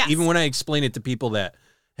 Yes. Even when I explain it to people that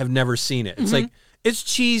have never seen it, it's Mhm. like it's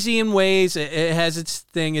cheesy in ways. It has its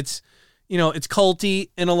thing. It's, you know, it's culty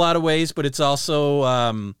in a lot of ways, but it's also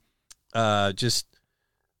just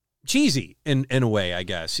cheesy in a way, I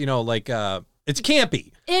guess. You know, like it's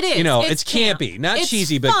campy. It is. You know, it's camp. campy, not It's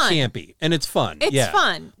cheesy, but fun. campy, and it's fun. It's yeah.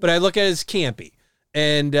 fun. But I look at it as campy,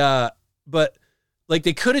 and but like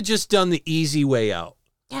they could have just done the easy way out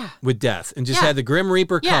Yeah. with Death and just Yeah. had the Grim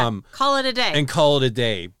Reaper Yeah. come Call it a day. and call it a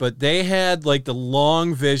day. But they had like the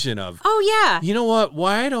long vision of, oh, yeah. you know what?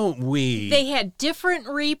 Why don't we? They had different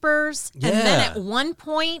Reapers. And then Yeah. at one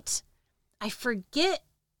point, I forget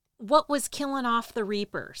what was killing off the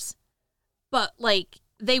Reapers. But like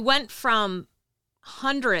they went from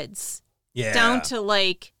hundreds yeah. down to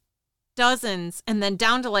like dozens and then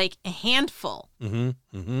down to like a handful. Mm-hmm.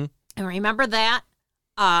 Mm-hmm. And remember that?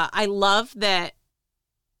 I love that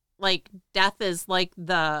like Death is like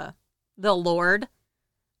the Lord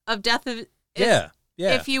of Death, Yeah.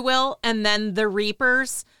 Yeah. if you will. And then the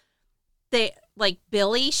Reapers, like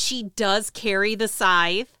Billy, she does carry the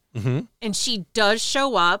scythe, and she does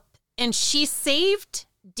show up, and she saved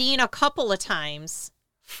Dean a couple of times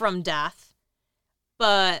from death.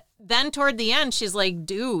 But then toward the end, she's like,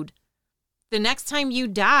 dude, the next time you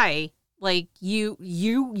die, like you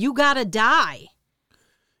gotta die.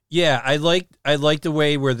 Yeah, I like the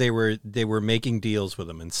way where they were making deals with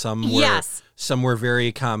them, and some were very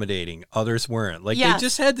accommodating, others weren't. Like they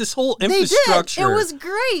just had this whole infrastructure. It was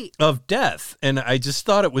great of death, and I just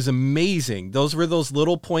thought it was amazing. Those were those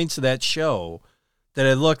little points of that show that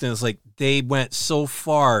I looked and it's like they went so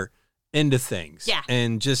far into things. Yeah.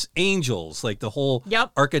 And just angels, like the whole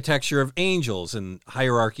architecture of angels and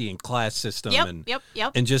hierarchy and class system and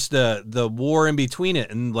just the war in between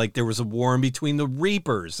it. And like there was a war in between the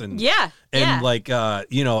Reapers and like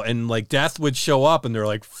and like death would show up and they're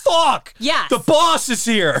like, fuck, the boss is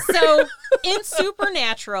here. So in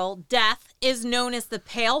Supernatural, Death is known as the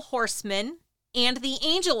Pale Horseman and the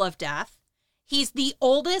Angel of Death. He's the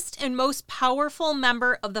oldest and most powerful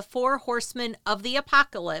member of the four horsemen of the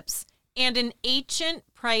apocalypse, and an ancient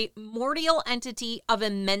primordial entity of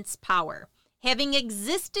immense power, having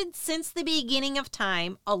existed since the beginning of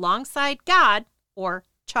time alongside God, or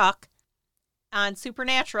Chuck, on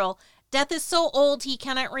Supernatural. Death is so old he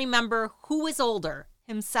cannot remember who is older,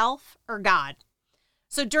 himself or God.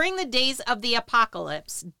 So during the days of the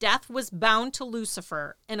apocalypse, Death was bound to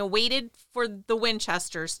Lucifer and awaited for the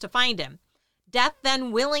Winchesters to find him. Death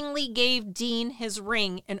then willingly gave Dean his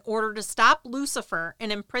ring in order to stop Lucifer and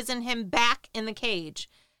imprison him back in the cage.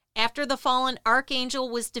 After the fallen archangel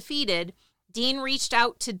was defeated, Dean reached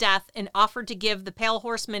out to Death and offered to give the Pale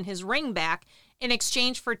Horseman his ring back in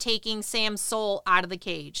exchange for taking Sam's soul out of the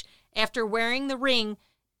cage. After wearing the ring,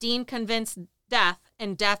 Dean convinced Death,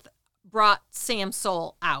 and Death brought Sam's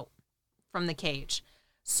soul out from the cage.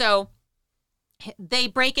 So they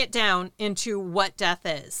break it down into what Death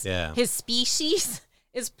is. Yeah. His species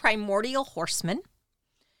is primordial horseman.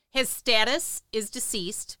 His status is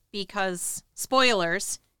deceased because,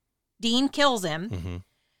 spoilers, Dean kills him. Mm-hmm.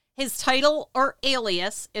 His title or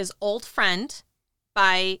alias is Old Friend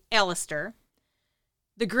by Alistair.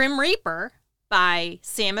 The Grim Reaper by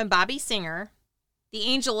Sam and Bobby Singer. The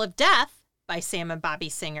Angel of Death by Sam and Bobby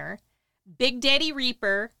Singer. Big Daddy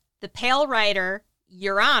Reaper, the Pale Rider,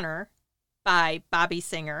 Your Honor, by Bobby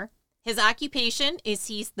Singer. His occupation is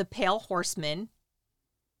he's the Pale Horseman,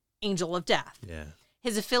 Angel of Death. Yeah.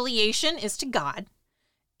 His affiliation is to God,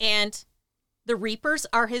 and the Reapers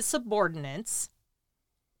are his subordinates,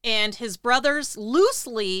 and his brothers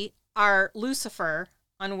loosely are Lucifer,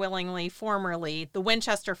 unwillingly, formerly, the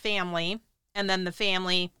Winchester family, and then the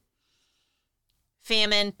family,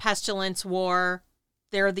 famine, pestilence, war.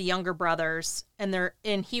 They're the younger brothers,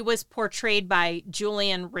 and he was portrayed by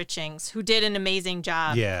Julian Richings, who did an amazing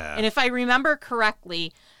job. Yeah. And if I remember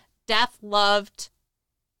correctly, Death loved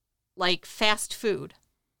like fast food.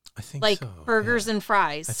 I think like so, burgers and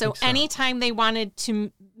fries. So so. Anytime they wanted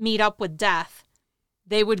to meet up with Death,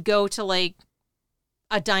 they would go to like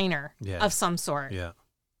a diner of some sort. Yeah.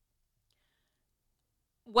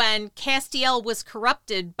 When Castiel was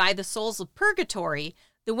corrupted by the souls of purgatory,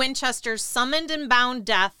 the Winchesters summoned and bound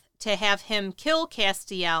Death to have him kill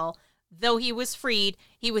Castiel. Though he was freed,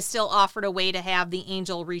 he was still offered a way to have the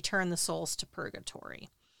angel return the souls to purgatory.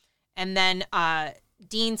 And then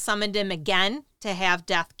Dean summoned him again to have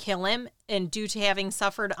Death kill him, and due to having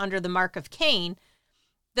suffered under the mark of Cain,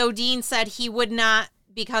 though Dean said he would not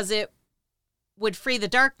because it would free the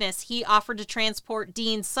darkness, he offered to transport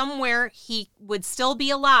Dean somewhere he would still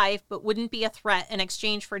be alive but wouldn't be a threat in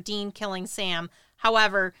exchange for Dean killing Sam.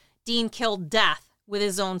 However, Dean killed Death with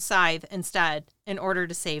his own scythe instead in order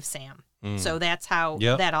to save Sam. So that's how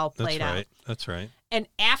that all played out. That's right. And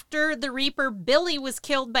after the Reaper Billy was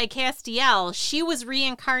killed by Castiel, she was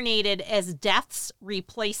reincarnated as Death's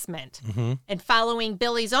replacement. Mm-hmm. And following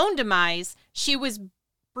Billy's own demise, she was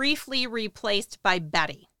briefly replaced by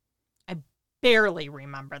Betty. I barely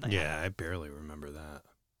remember that. Yeah, I barely remember that.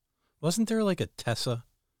 Wasn't there like a Tessa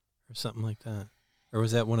or something like that? Or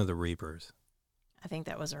was that one of the Reapers? I think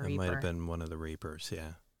that was a Reaper. It might have been one of the Reapers,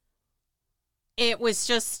 yeah. It was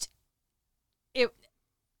just,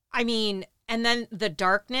 and then the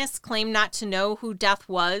darkness claimed not to know who Death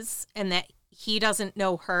was and that he doesn't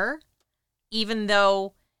know her, even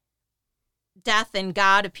though Death and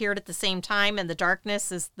God appeared at the same time and the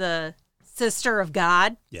darkness is the sister of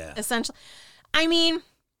God. Yeah. Essentially. I mean,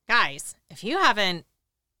 guys, if you haven't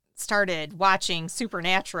started watching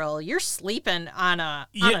Supernatural, you're sleeping on a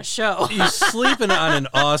show. You're sleeping on an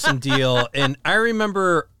awesome deal. And I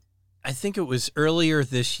remember, I think it was earlier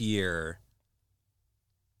this year,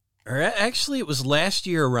 or actually it was last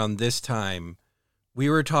year around this time, we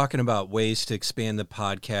were talking about ways to expand the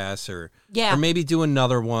podcast or Yeah. or maybe do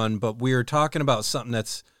another one, but we were talking about something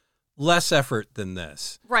that's less effort than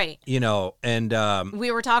this, Right. and We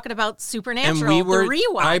were talking about Supernatural, and we were, the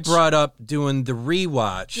rewatch. I brought up doing the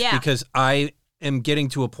rewatch Yeah. because I am getting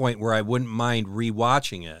to a point where I wouldn't mind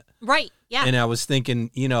rewatching it. Right. Yeah. And I was thinking,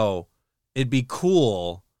 it'd be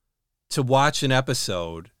cool to watch an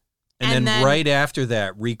episode and then right after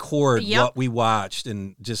that record Yep. what we watched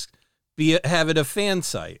and just have it a fan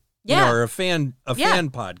site, Yeah. or a fan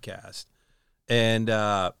podcast. And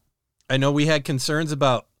I know we had concerns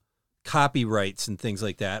about copyrights and things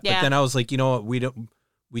like that, Yeah. but then I was like, you know what,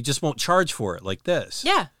 we just won't charge for it like this.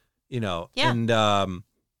 Yeah. Yeah. Yeah. And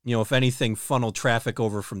if anything, funnel traffic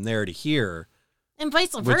over from there to here, And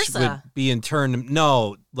vice which versa. would be in turn,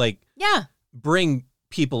 Yeah. bring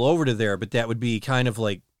people over to there, but that would be kind of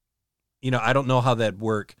like, I don't know how that'd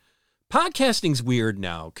work. Podcasting's weird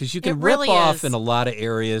now because you can It really rip off is. in a lot of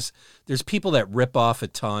areas. There's people that rip off a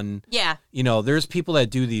ton. Yeah. There's people that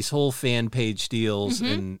do these whole fan page deals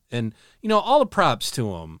Mm-hmm. and all the props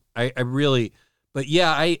to them. I really, but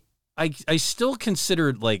yeah, I still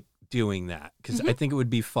considered like doing that because I think it would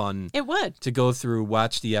be fun It would. to go through,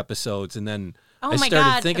 watch the episodes, and then Oh I my started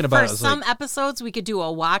God. thinking about For it. I was some like, episodes, we could do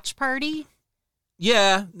a watch party.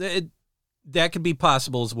 yeah, that could be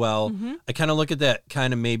possible as well. Mhm. I kind of look at that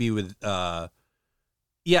kind of maybe with, I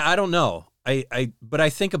don't know. But I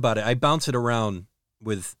think about it. I bounce it around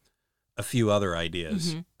with a few other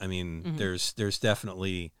ideas. Mhm. I mean, Mhm. there's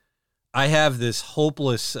definitely, I have this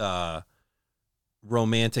hopeless,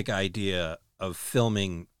 romantic idea of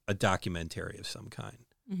filming a documentary of some kind.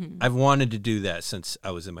 Mhm. I've wanted to do that since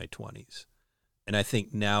I was in my 20s. And I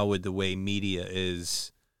think now with the way media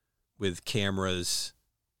is with cameras,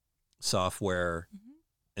 software,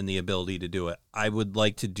 and the ability to do it, I would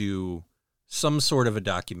like to do some sort of a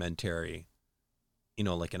documentary,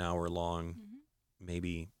 like an hour long,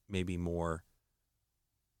 maybe more,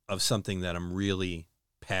 of something that I'm really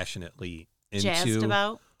passionately into. Jazzed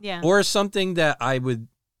about. Yeah. Or something that I would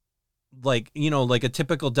like a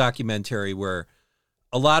typical documentary where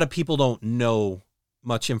a lot of people don't know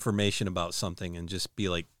much information about something and just be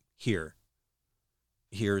like,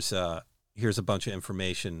 here's a bunch of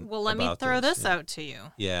information. Well, let me about throw this Yeah. out to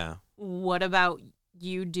you. Yeah. What about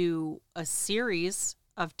you do a series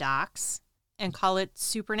of docs and call it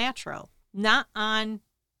Supernatural? Not on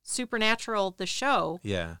Supernatural, the show,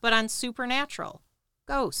 Yeah. but on Supernatural.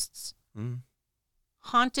 Ghosts, Mm,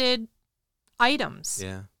 haunted items,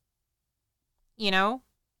 yeah.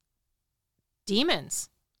 Demons,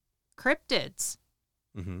 cryptids.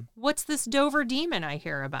 Mm-hmm. What's this Dover demon I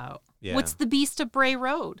hear about? Yeah. What's the Beast of Bray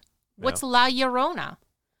Road? What's La Llorona?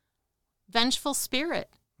 Vengeful Spirit,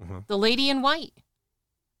 Mhm. the Lady in White.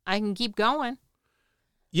 I can keep going.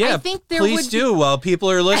 Yeah. I think there please would do while people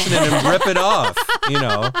are listening and rip it off.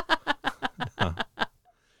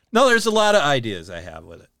 No, there's a lot of ideas I have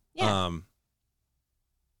with it. Yeah.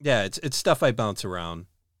 Yeah, it's stuff I bounce around.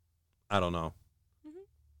 I don't know.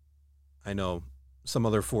 Mm-hmm. I know some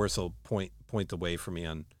other force will point the way for me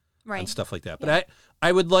on Right. stuff like that. But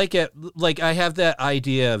I would like it, like I have that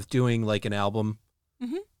idea of doing like an album,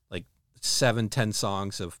 Mhm. like 7-10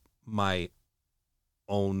 songs of my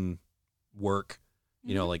own work,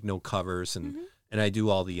 like no covers, and I do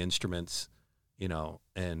all the instruments,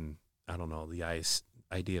 and I don't know, the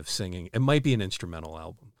idea of singing. It might be an instrumental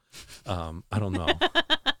album. I don't know.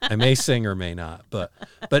 I may sing or may not, but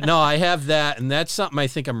no, I have that, and that's something I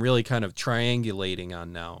think I'm really kind of triangulating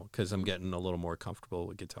on now because I'm getting a little more comfortable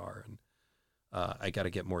with guitar, and I got to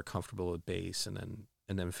get more comfortable with bass, and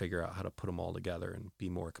then figure out how to put them all together and be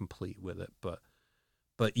more complete with it. But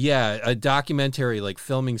yeah, a documentary, like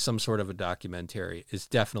filming some sort of a documentary, is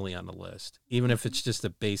definitely on the list, even if it's just a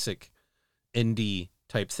basic indie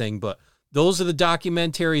type thing. But those are the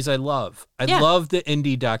documentaries I love. I Yeah. love the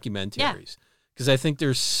indie documentaries because I think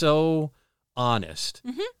they're so honest.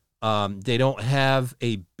 They don't have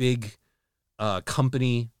a big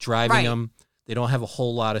company driving Right. them. They don't have a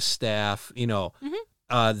whole lot of staff.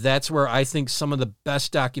 That's where I think some of the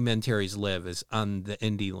best documentaries live, is on the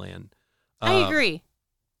indie land. I agree.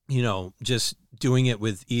 Just doing it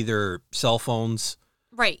with either cell phones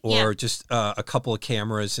Right. or just a couple of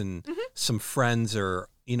cameras and some friends, or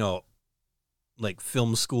like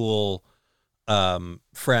film school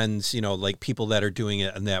friends, like people that are doing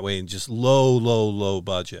it in that way, and just low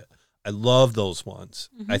budget. I love those ones.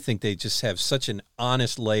 I think they just have such an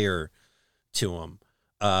honest layer to them.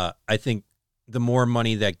 I think the more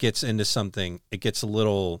money that gets into something, it gets a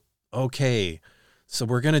little, okay, so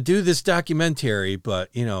we're going to do this documentary, but,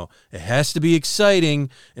 it has to be exciting,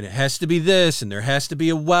 and it has to be this, and there has to be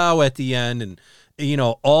a wow at the end. And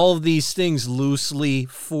all of these things loosely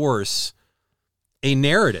force a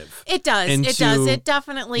narrative. It does. Into, it does. It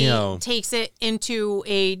definitely takes it into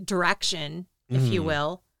a direction, if you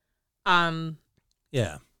will.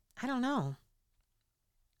 Yeah. I don't know.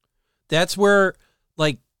 That's where,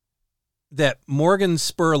 like, that Morgan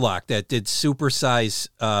Spurlock that did Supersize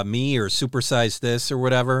Me or Supersize This or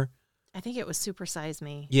whatever. I think it was Supersize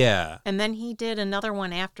Me. Yeah. And then he did another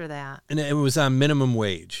one after that. And it was on minimum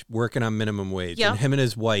wage, working on minimum wage. Yep. And him and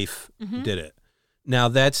his wife did it. Now,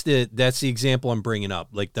 that's the example I'm bringing up.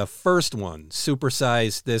 Like the first one,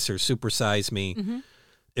 Supersize This or Supersize Me,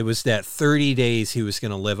 it was that 30 days he was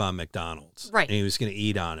going to live on McDonald's. Right. And he was going to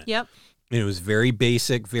eat on it. Yep. And it was very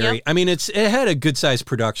basic, I mean, it had a good sized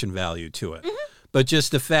production value to it. But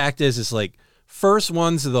just the fact is like, first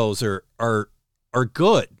ones of those are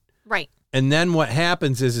good. Right. And then what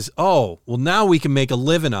happens is well, now we can make a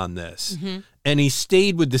living on this. And he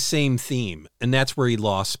stayed with the same theme. And that's where he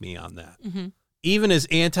lost me on that. Even as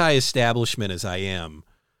anti-establishment as I am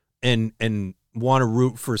and want to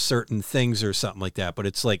root for certain things or something like that. But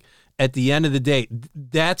it's like, at the end of the day,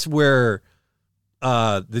 that's where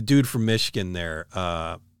the dude from Michigan there,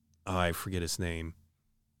 I forget his name.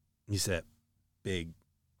 He's that big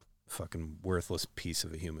fucking worthless piece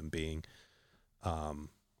of a human being.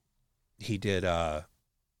 He did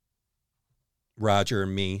Roger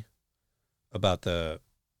and Me about the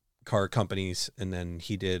car companies, and then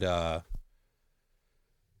he did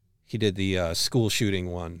the school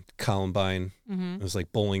shooting one, Columbine. It was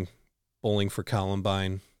like bowling for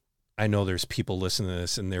Columbine. I know there's people listening to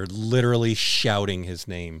this, and they're literally shouting his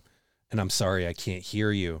name, and I'm sorry I can't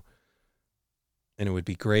hear you. And it would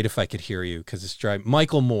be great if I could hear you, because it's driving.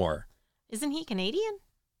 Michael Moore. Isn't he Canadian?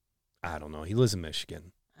 I don't know. He lives in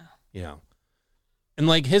Michigan. And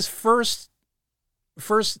like his first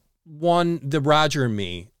one, the Roger and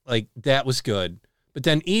Me, like that was good. But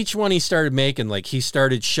then each one he started making, like he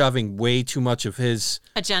started shoving way too much of his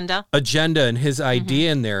agenda and his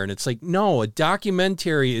idea in there. And it's like, no, a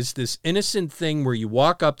documentary is this innocent thing where you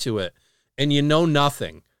walk up to it and you know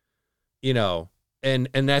nothing, and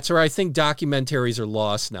that's where I think documentaries are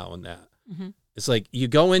lost now in that. It's like you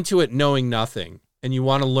go into it knowing nothing and you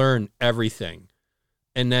want to learn everything.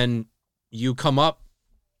 And then you come up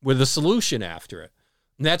with a solution after it.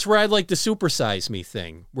 And that's where I like the Supersize Me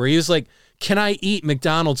thing, where he was like, can I eat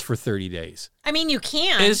McDonald's for 30 days? I mean, you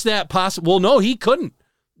can. Is that possible? Well, no, he couldn't.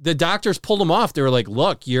 The doctors pulled him off. They were like,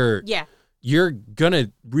 look, you're going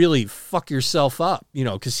to really fuck yourself up,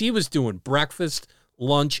 because he was doing breakfast,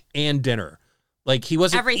 lunch, and dinner. Like he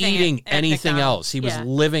wasn't eating anything else. He was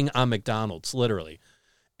living on McDonald's, literally.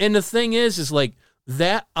 And the thing is like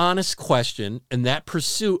that honest question and that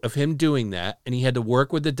pursuit of him doing that, and he had to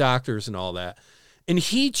work with the doctors and all that, and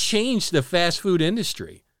he changed the fast food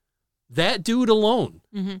industry. That dude alone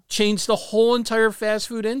changed the whole entire fast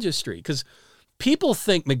food industry, because people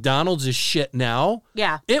think McDonald's is shit now.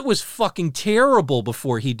 Yeah. It was fucking terrible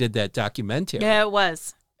before he did that documentary. Yeah, it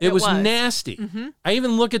was. It was nasty. I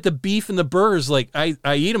even look at the beef and the burgers, like I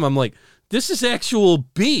eat them. I'm like, this is actual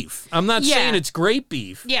beef. I'm not saying it's great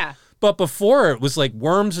beef. Yeah. But before it was like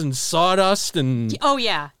worms and sawdust and it was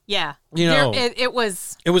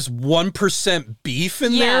 1% beef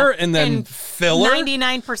in there and then filler,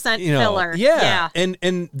 99% filler. Yeah.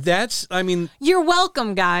 And that's, I mean, you're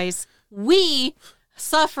welcome, guys. We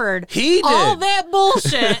suffered all that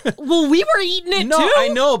bullshit. Well, we were eating it too. No, I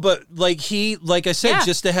know, but like I said,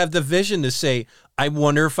 just to have the vision to say, I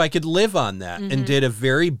wonder if I could live on that, and did a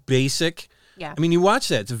very basic. Yeah. I mean, you watch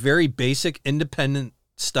that; it's a very basic, independent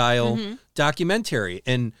style documentary,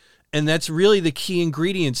 and that's really the key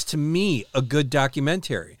ingredients to me. A good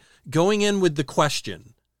documentary, going in with the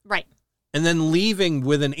question, right, and then leaving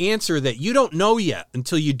with an answer that you don't know yet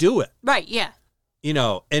until you do it. Right. Yeah.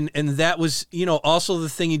 And that was, also the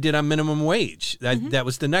thing he did on minimum wage. That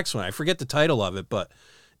was the next one. I forget the title of it, but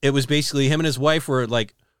it was basically him and his wife were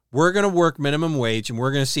like, we're going to work minimum wage and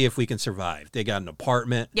we're going to see if we can survive. They got an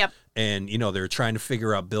apartment. Yep. And, they were trying to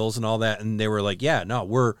figure out bills and all that. And they were like, yeah, no,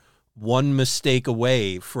 we're one mistake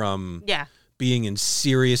away from being in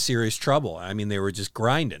serious, serious trouble. I mean, they were just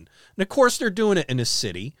grinding. And of course they're doing it in a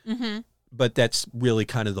city, but that's really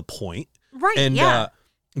kind of the point. Right. And,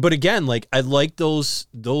 but again, like I like those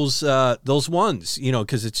ones,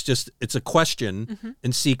 because it's a question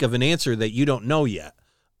and seek of an answer that you don't know yet.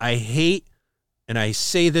 I hate, and I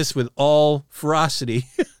say this with all ferocity,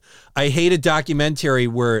 I hate a documentary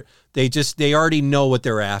where they already know what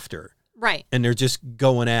they're after. Right. And they're just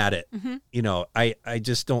going at it. I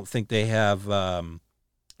just don't think they have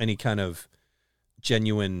any kind of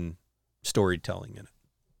genuine storytelling in it.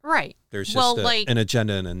 Right. There's just an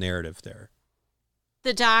agenda and a narrative there.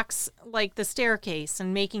 the docs, like the staircase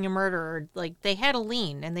and making a murderer, like they had a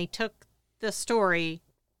lean and they took the story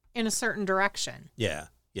in a certain direction. Yeah,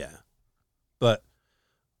 yeah. But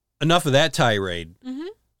enough of that tirade.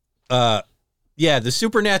 Mm-hmm. Yeah, the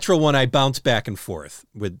Supernatural one, I bounce back and forth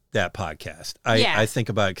with that podcast. I think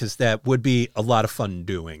about it because that would be a lot of fun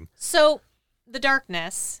doing. So, the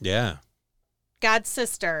Darkness, Yeah. God's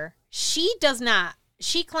sister, she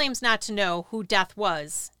claims not to know who Death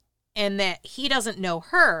was and that he doesn't know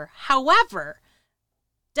her. However,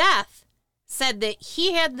 Death said that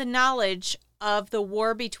he had the knowledge of the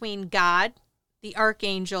war between God, the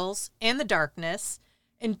archangels, and the darkness,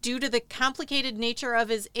 and due to the complicated nature of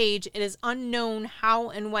his age, it is unknown how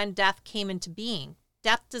and when Death came into being.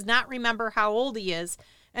 Death does not remember how old he is,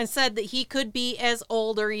 and said that he could be as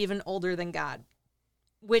old or even older than God,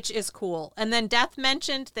 which is cool. And then Death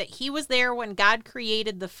mentioned that he was there when God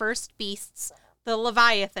created the first beasts, the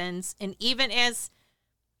Leviathans, and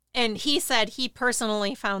he said he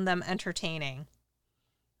personally found them entertaining,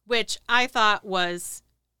 which I thought was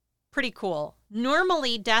pretty cool.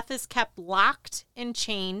 Normally, Death is kept locked and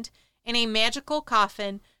chained in a magical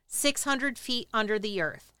coffin 600 feet under the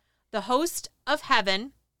earth. The host of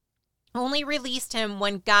heaven only released him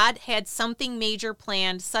when God had something major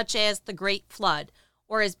planned, such as the Great Flood,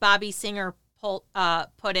 or as Bobby Singer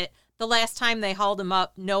put it, the last time they hauled him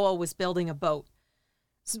up, Noah was building a boat,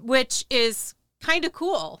 which is kind of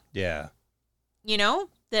cool. Yeah. You know,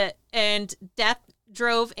 and Death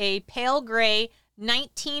drove a pale gray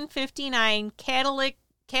 1959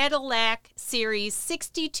 Cadillac Series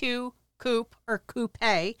 62 coupe, or coupe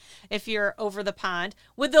if you're over the pond,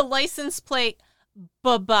 with the license plate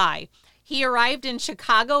bye-bye. He arrived in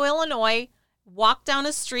Chicago, Illinois, walked down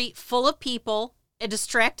a street full of people. A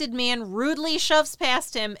distracted man rudely shoves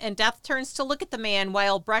past him, and Death turns to look at the man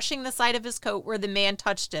while brushing the side of his coat where the man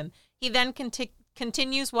touched him. He then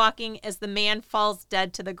continues walking as the man falls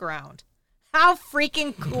dead to the ground. How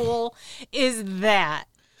freaking cool is that?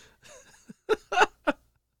 That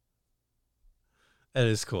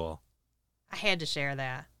is cool. I had to share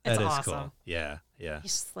that. It's that is awesome. Cool. Yeah, yeah.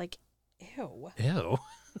 He's just like, ew. Ew.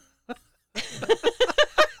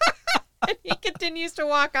 And he continues to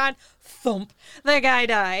walk on. Thump. The guy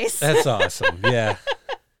dies. That's awesome. Yeah.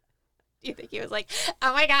 Do you think he was like,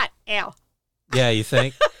 oh my God, ew? Yeah, you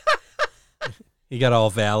think? He got all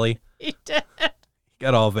Valley. He did. He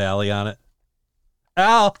got all Valley on it.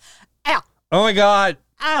 Al. Ow. Oh my God.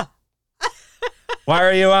 Ow. Why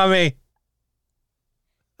are you on me?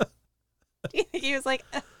 Do you think he was like,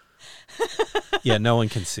 Yeah, no one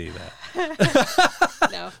can see that.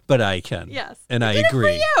 No. But I can. Yes. And I did agree.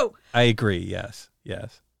 It for you. I agree. Yes.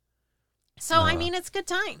 Yes. So, I mean, it's good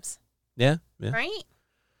times. Yeah. Yeah. Right?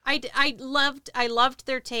 I loved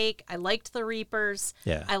their take. I liked the Reapers.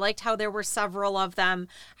 Yeah. I liked how there were several of them,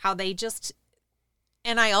 how they just,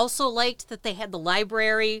 and I also liked that they had the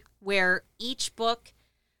library where each book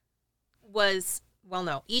was, well,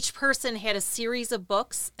 no, each person had a series of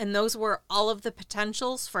books, and those were all of the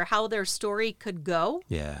potentials for how their story could go.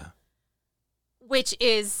 Yeah. Which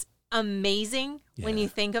is amazing when you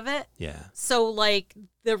think of it. Yeah. So, like,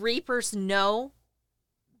 the Reapers know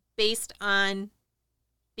based on,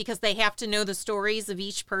 because they have to know the stories of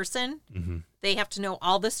each person. Mm-hmm. They have to know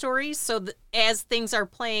all the stories. So as things are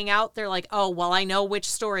playing out, they're like, oh, well, I know which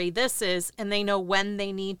story this is. And they know when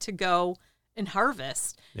they need to go and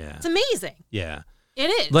harvest. Yeah. It's amazing. Yeah. It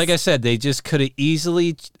is. Like I said, they just could have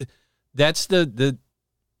easily, that's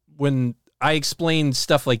when I explain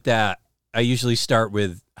stuff like that, I usually start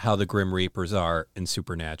with how the Grim Reapers are in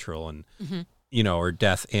Supernatural and, Mm-hmm. Or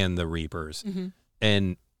Death and the Reapers. Mm-hmm.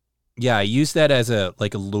 And yeah, I use that as a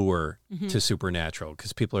lure Mm-hmm. to Supernatural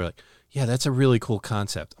because people are like, yeah, that's a really cool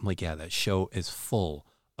concept. I'm like, yeah, that show is full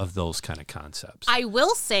of those kind of concepts. I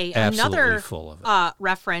will say Absolutely another full of it.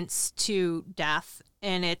 reference to Death,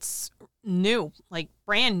 and it's new, like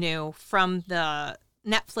brand new, from the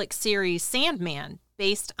Netflix series Sandman,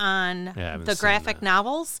 based on the graphic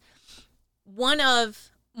novels. One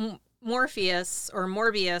of Morbius,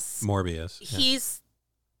 yeah.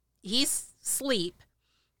 he's Sleep,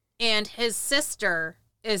 and his sister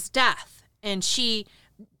is Death, and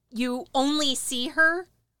you only see her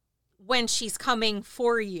when she's coming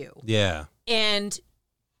for you. Yeah. And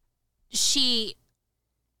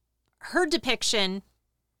her depiction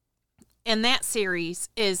in that series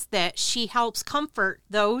is that she helps comfort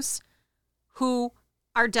those who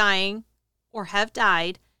are dying or have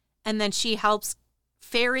died, and then she helps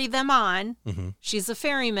ferry them on. Mm-hmm. She's a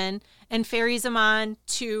ferryman and ferries them on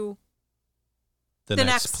to the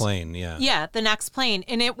next plane. Yeah. Yeah, the next plane.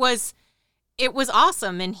 And it was it was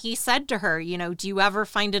awesome. And he said to her, do you ever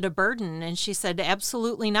find it a burden? And she said,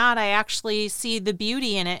 absolutely not. I actually see the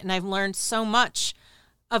beauty in it. And I've learned so much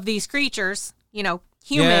of these creatures, humans.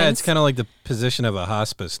 Yeah, it's kind of like the position of a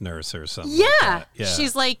hospice nurse or something. Yeah. Like that. Yeah.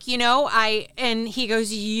 She's like, and he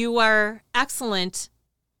goes, you are excellent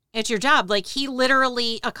at your job. Like, he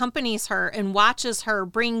literally accompanies her and watches her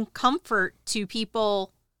bring comfort to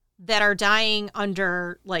people that are dying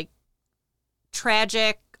under, like,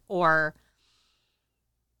 tragic or,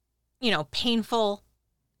 painful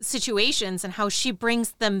situations, and how she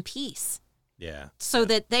brings them peace. Yeah. So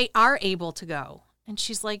that they are able to go. And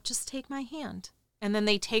she's like, just take my hand. And then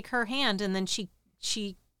they take her hand, and then she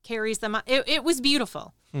carries them out. It was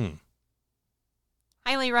beautiful.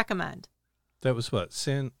 Highly recommend. That was what?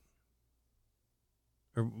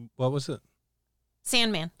 Or what was it?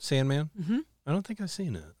 Sandman. Sandman? Mm-hmm. I don't think I've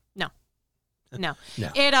seen it. No. No.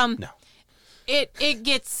 It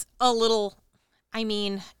gets a little,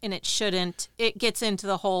 and it shouldn't. It gets into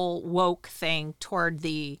the whole woke thing toward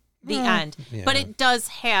the end. Yeah. But it does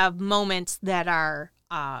have moments that are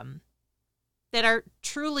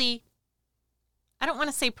truly, I don't want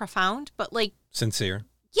to say profound, but like sincere.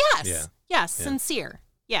 Yes. Yeah. Yes, yeah. Sincere.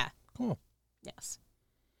 Yeah. Cool. Yes.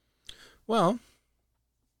 Well,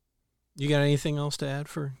 you got anything else to add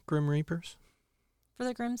for Grim Reapers? For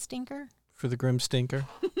the Grim Stinker? For the Grim Stinker?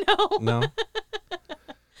 No.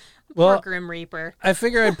 Well, poor Grim Reaper. I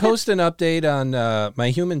figure I'd post an update on my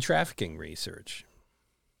human trafficking research.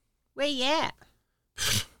 Where you at?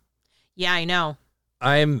 Yeah, I know.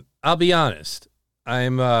 I'll be honest.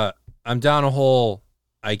 I'm down a hole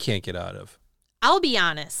I can't get out of. I'll be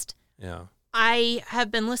honest. Yeah. I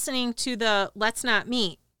have been listening to the Let's Not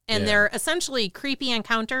Meet, and they're essentially creepy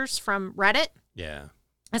encounters from Reddit. Yeah.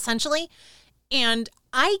 Essentially. And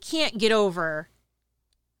I can't get over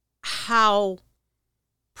how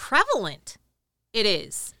prevalent it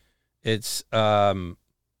is. It's it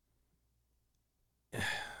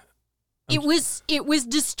was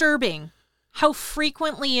disturbing how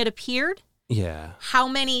frequently it appeared. Yeah. How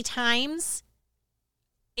many times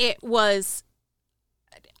it was.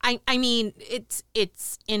 I mean,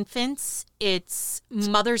 it's infants, it's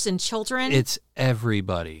mothers and children. It's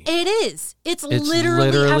everybody. It is. It's literally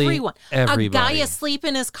everyone. Everybody. A guy asleep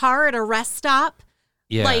in his car at a rest stop.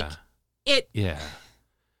 Yeah. Like, it. Yeah.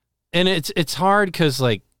 And it's hard because,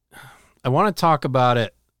 like, I want to talk about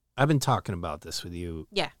it. I've been talking about this with you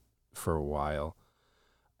for a while.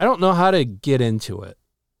 I don't know how to get into it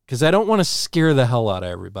because I don't want to scare the hell out of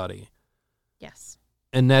everybody. Yes.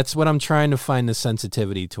 And that's what I'm trying to find the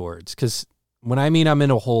sensitivity towards. Because when I mean I'm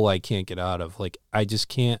in a hole I can't get out of, like, I just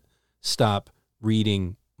can't stop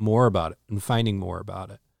reading more about it and finding more about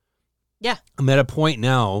it. Yeah. I'm at a point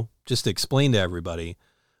now, just to explain to everybody,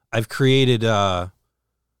 I've created a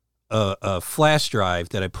flash drive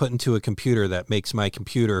that I put into a computer that makes my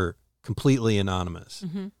computer completely anonymous.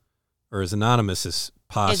 Mm-hmm. Or as anonymous as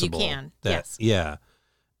possible. As you can, yes. Yeah.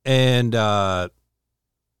 And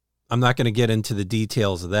I'm not going to get into the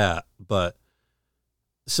details of that, but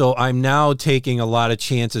so I'm now taking a lot of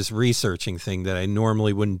chances researching things that I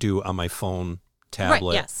normally wouldn't do on my phone,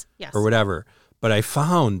 tablet, right, yes. or whatever. But I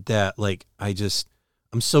found that, like,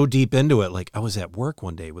 I'm so deep into it. Like, I was at work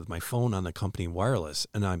one day with my phone on the company wireless,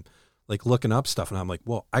 and I'm like looking up stuff, and I'm like,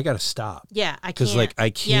 well, I got to stop. Yeah, I can't. Because, like,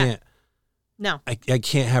 I can't. Yeah. No. I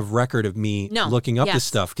can't have record of me looking up this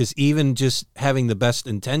stuff, because even just having the best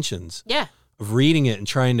intentions of reading it and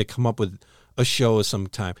trying to come up with a show of some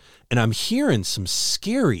time, and I'm hearing some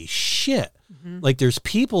scary shit. Mm-hmm. Like, there's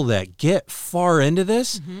people that get far into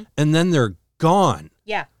this and then they're gone.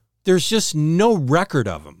 Yeah. There's just no record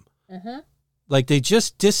of them. Mm-hmm. Like, they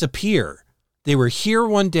just disappear. They were here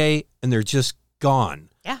one day and they're just gone.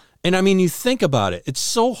 Yeah. And I mean, you think about it. It's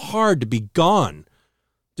so hard to be gone.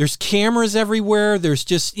 There's cameras everywhere. There's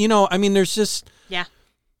just, there's just,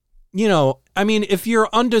 if you're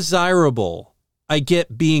undesirable, I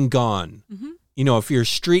get being gone. Mm-hmm. If you're a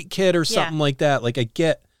street kid or something like that, like I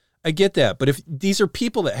get that. But if these are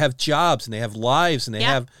people that have jobs and they have lives and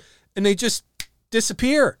and they just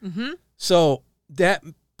disappear. Mm-hmm. So that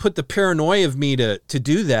put the paranoia of me to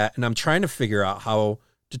do that. And I'm trying to figure out how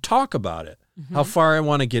to talk about it, how far I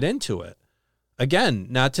want to get into it. Again,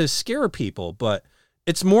 not to scare people, but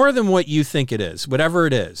it's more than what you think it is, whatever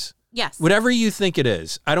it is. Yes. Whatever you think it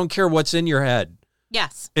is. I don't care what's in your head.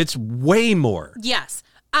 Yes. It's way more. Yes.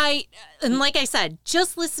 And like I said,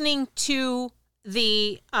 just listening to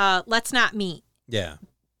the Let's Not Meet. Yeah.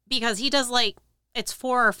 Because he does it's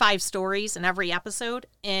 4 or 5 stories in every episode.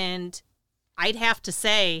 And I'd have to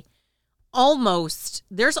say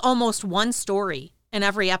there's almost one story in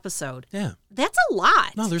every episode. Yeah. That's a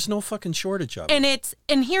lot. No, there's no fucking shortage of it.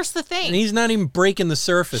 And here's the thing. And he's not even breaking the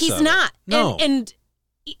surface He's of not. it. No. And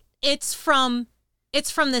it's from the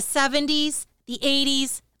 70s, the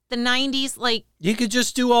 80s, the 90s. Like, you could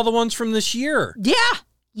just do all the ones from this year. yeah.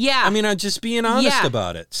 Yeah. I mean, I'm just being honest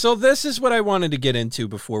about it. So this is what I wanted to get into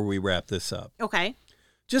before we wrap this up. Okay.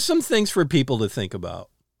 Just some things for people to think about.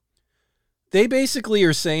 They basically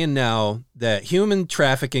are saying now that human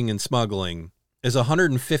trafficking and smuggling is a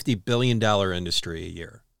 $150 billion industry a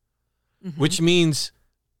year, which means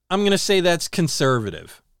I'm going to say that's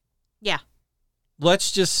conservative. Yeah. Let's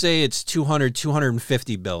just say it's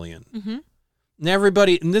 250 billion. And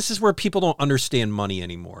everybody, and this is where people don't understand money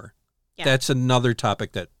anymore. Yeah. That's another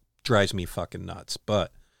topic that drives me fucking nuts.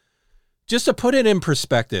 But just to put it in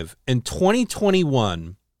perspective, in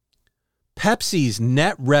 2021, Pepsi's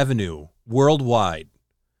net revenue worldwide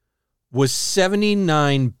was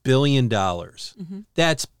 $79 billion.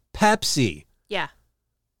 That's Pepsi. Yeah.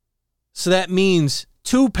 So that means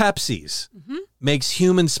 2 Pepsis makes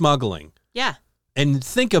human smuggling. Yeah. And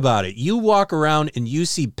think about it. You walk around and you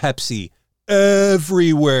see Pepsi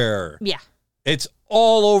everywhere. Yeah. It's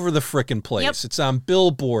all over the frickin' place. Yep. It's on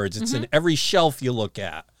billboards. It's in every shelf you look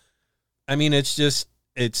at. I mean, it's just,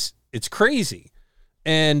 it's crazy.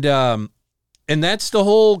 And that's the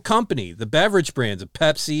whole company, the beverage brands of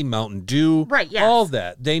Pepsi, Mountain Dew, right, yes. all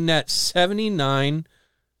that. They net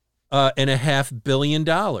 $79.5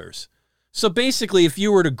 billion. So basically, if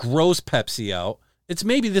you were to gross Pepsi out, it's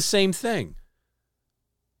maybe the same thing.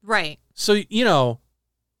 Right. So, you know,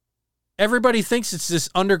 everybody thinks it's this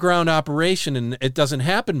underground operation and it doesn't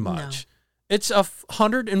happen much. No. It's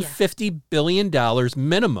 $150 billion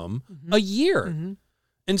minimum a year.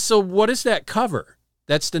 And so what does that cover?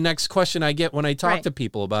 That's the next question I get when I talk to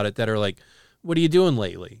people about it that are like, what are you doing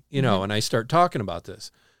lately? You know, and I start talking about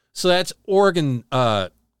this. So that's organ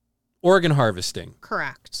harvesting.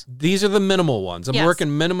 Correct. These are the minimal ones. I'm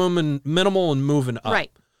working minimal and moving up.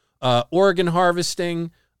 Right. Organ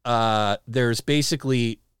harvesting. There's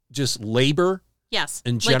basically just labor. Yes.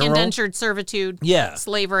 In general. Like indentured servitude. Yeah.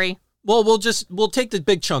 Slavery. Well, we'll take the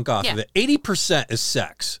big chunk off of it. 80% is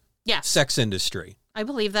sex. Yes. Sex industry. I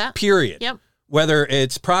believe that. Period. Yep. Whether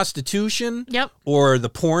it's prostitution or the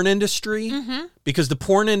porn industry, because the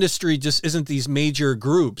porn industry just isn't these major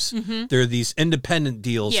groups. They're these independent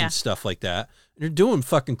deals and stuff like that. And they're doing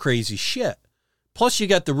fucking crazy shit. Plus, you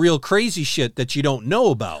got the real crazy shit that you don't know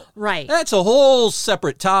about. Right. That's a whole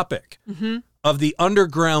separate topic of the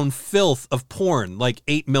underground filth of porn, like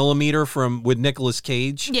 8mm with Nicolas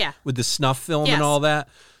Cage. Yeah. With the snuff film and all that.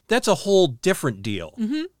 That's a whole different deal.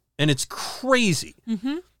 And it's crazy.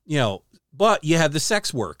 You know, but you have the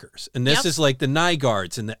sex workers. And this is like the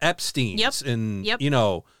Nygaards and the Epsteins and, you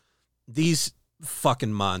know, these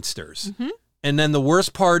fucking monsters. And then the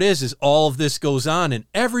worst part is all of this goes on and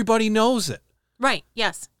everybody knows it. Right.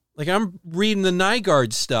 Yes. Like I'm reading the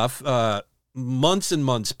Nygaard stuff months and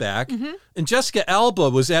months back, and Jessica Alba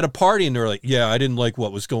was at a party and they're like, yeah, I didn't like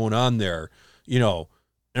what was going on there, you know.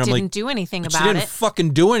 And I'm didn't like, do anything about it. She didn't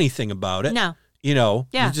fucking do anything about it. No. You know,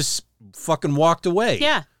 you just fucking walked away.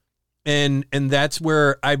 Yeah. And that's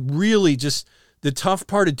where I really just, the tough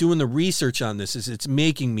part of doing the research on this is it's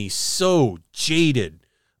making me so jaded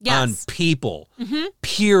on people,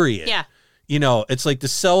 period. Yeah. You know, it's like the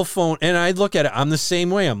cell phone, and I look at it, I'm the same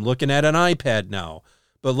way. I'm looking at an iPad now,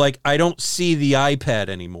 but like I don't see the iPad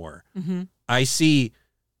anymore. I see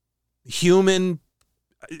human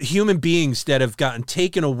beings that have gotten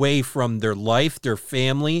taken away from their life, their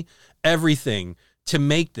family, everything to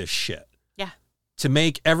make this shit. Yeah. To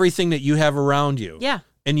make everything that you have around you. Yeah.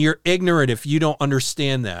 And you're ignorant if you don't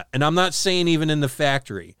understand that. And I'm not saying even in the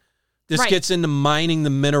factory. This gets into mining the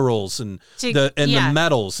minerals and the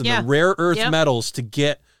metals and the rare earth metals to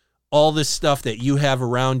get all this stuff that you have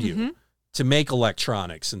around you to make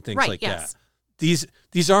electronics and things like that. These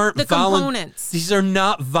aren't the components. These are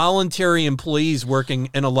not voluntary employees working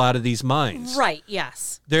in a lot of these mines. Right.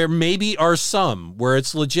 Yes. There maybe are some where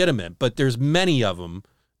it's legitimate, but there's many of them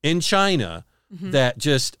in China that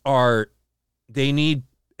just are. They need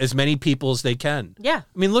as many people as they can. Yeah.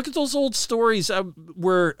 I mean, look at those old stories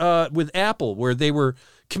where with Apple, where they were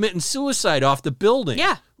committing suicide off the building.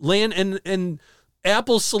 Yeah. And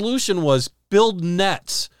Apple's solution was build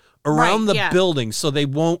nets around the building so they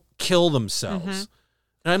won't kill themselves.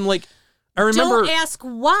 And I'm like, I remember. Don't ask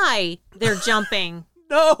why they're jumping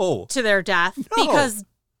to their death because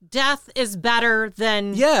death is better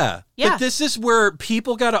than. Yeah. But this is where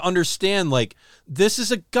people got to understand, like, this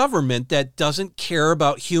is a government that doesn't care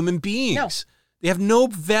about human beings. They have no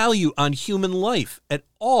value on human life at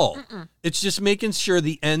all. It's just making sure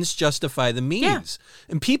the ends justify the means.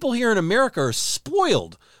 And people here in America are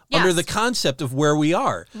spoiled under the concept of where we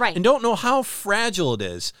are. Right. And don't know how fragile it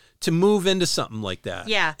is to move into something like that.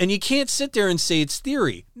 Yeah. And you can't sit there and say it's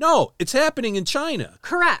theory. No, it's happening in China.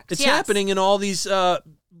 Correct. It's happening in all these rare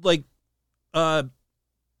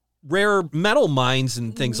metal mines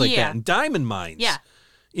and things like that, and diamond mines. Yeah.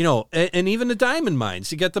 You know, and even the diamond mines.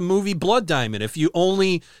 You get the movie Blood Diamond. If you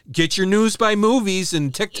only get your news by movies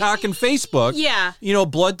and TikTok and Facebook, you know,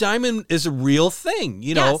 Blood Diamond is a real thing,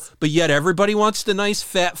 you know, but yet everybody wants the nice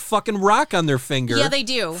fat fucking rock on their finger. Yeah, they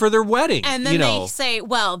do. For their wedding. And then they say,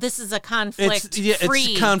 well, this is a conflict-free.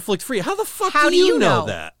 It's conflict-free. How the fuck do you know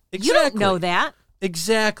that? Exactly. You don't know that.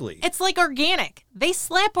 Exactly. It's like organic. They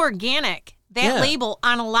slap organic, that label,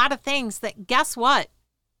 on a lot of things that, guess what?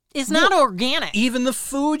 Is not organic. Even the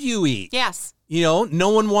food you eat. Yes. You know, no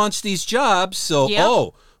one wants these jobs,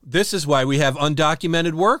 so, this is why we have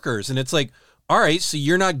undocumented workers. And it's like, all right, so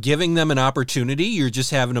you're not giving them an opportunity. You're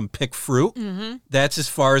just having them pick fruit. That's as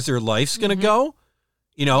far as their life's going to go,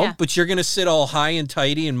 you know, but you're going to sit all high and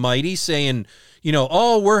tighty and mighty saying, you know,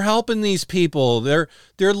 oh, we're helping these people. They're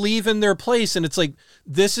leaving their place. And it's like,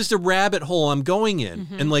 this is the rabbit hole I'm going in.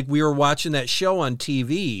 And like we were watching that show on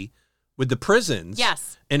TV with the prisons.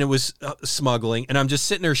 Yes. And it was smuggling. And I'm just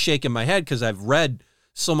sitting there shaking my head because I've read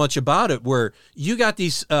so much about it, where you got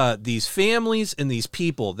these families and these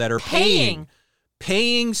people that are paying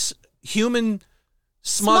human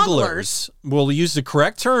smugglers. We'll use the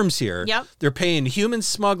correct terms here. Yep. They're paying human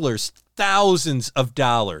smugglers thousands of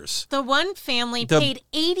dollars. The one family paid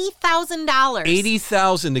 $80,000.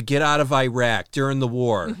 $80,000 to get out of Iraq during the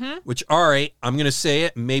war, which, all right, I'm going to say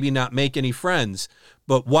it and maybe not make any friends,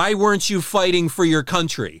 but why weren't you fighting for your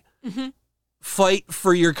country? Fight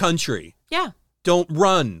for your country. Yeah. Don't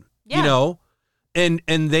run, you know? And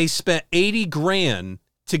they spent $80,000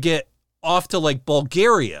 to get off to like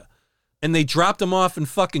Bulgaria, and they dropped them off in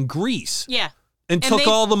fucking Greece. Yeah. And took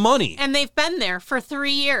all the money. And they've been there for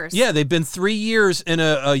 3 years. Yeah, they've been 3 years in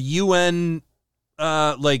a UN,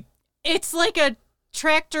 It's like a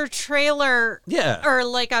tractor trailer. Yeah. Or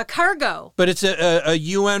like a cargo. But it's a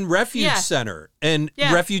UN refuge center and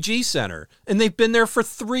refugee center. And they've been there for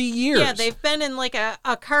 3 years. Yeah, they've been in like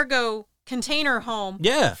a cargo container home.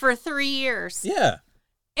 Yeah. For 3 years. Yeah.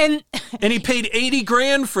 And he paid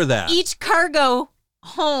 $80,000 for that. Each cargo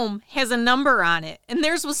home has a number on it, and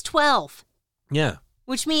theirs was 12. Yeah.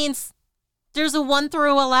 Which means there's a 1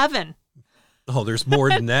 through 11. Oh, there's more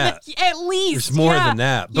than that. At least. There's more than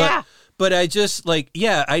that. But I just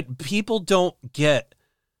people don't get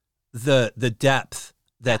the depth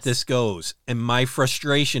that this goes. And my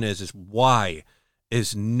frustration is why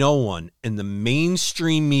is no one in the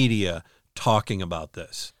mainstream media talking about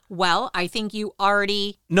this? Well, I think you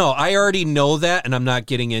already... No, I already know that, and I'm not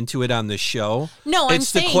getting into it on this show. No,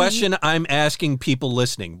 it's the question I'm asking people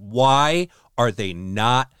listening. Why are they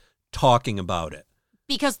not talking about it?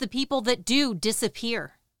 Because the people that do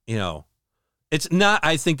disappear. You know, it's not,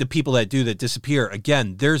 I think, the people that do that disappear.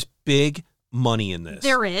 Again, there's big money in this.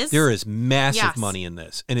 There is. There is massive money in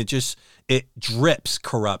this. And it drips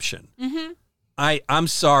corruption. I'm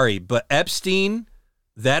sorry, but Epstein,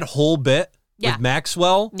 that whole bit... with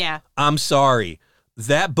Maxwell, I'm sorry.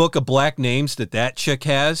 That book of black names that chick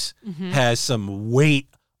has some weight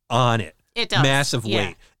on it. It does. Massive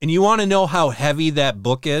weight. And you want to know how heavy that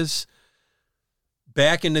book is?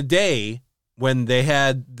 Back in the day, when they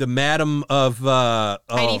had the Madam of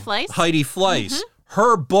Heidi Fleiss,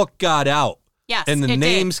 her book got out. Yes, and the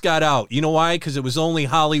names got out. You know why? Because it was only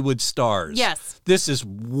Hollywood stars. Yes. This is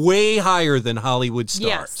way higher than Hollywood stars.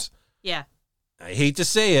 Yes. Yeah. I hate to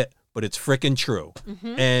say it, but it's freaking true.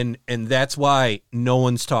 And that's why no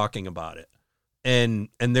one's talking about it. And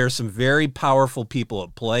there's some very powerful people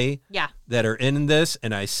at play that are in this.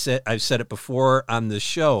 And I've said it before on the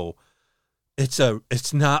show.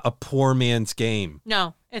 It's not a poor man's game.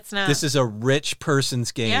 No, it's not. This is a rich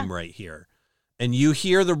person's game right here. And you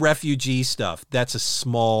hear the refugee stuff. That's a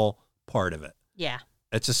small part of it. Yeah.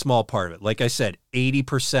 It's a small part of it. Like I said,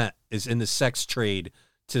 80% is in the sex trade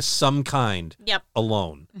to some kind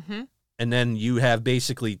alone. And then you have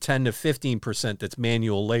basically 10 to 15% that's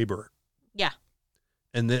manual labor. Yeah.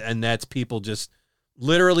 And that's people just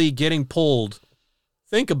literally getting pulled.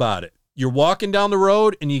 Think about it. You're walking down the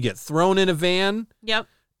road and you get thrown in a van. Yep.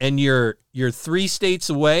 And you're 3 states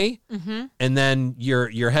away. And then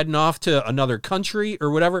you're heading off to another country or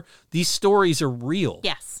whatever. These stories are real.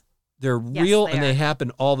 Yes. They're real and they happen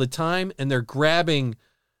all the time, and they're grabbing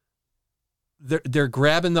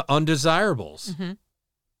the undesirables.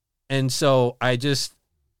 And so I just,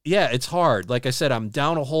 yeah, it's hard. Like I said, I'm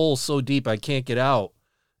down a hole so deep I can't get out.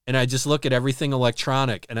 And I just look at everything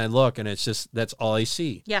electronic and I look and it's just, that's all I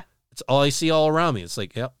see. Yeah. It's all I see all around me. It's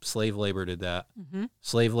like, yep, slave labor did that. Mm-hmm.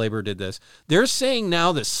 Slave labor did this. They're saying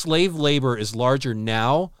now that slave labor is larger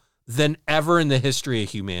now than ever in the history of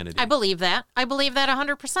humanity. I believe that. I believe that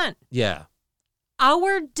 100%. Yeah.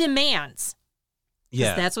 Our demands,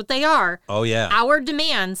 Yeah. that's what they are. Oh, yeah. Our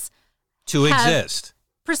demands To have exist.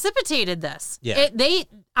 precipitated this. Yeah.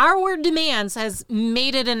 Our demands has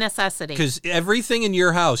made it a necessity. Because everything in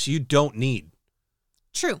your house you don't need.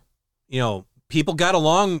 True. You know, people got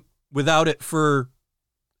along without it for,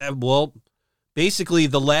 well, basically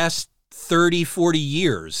the last 30, 40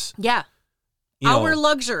 years. Yeah. You know, Our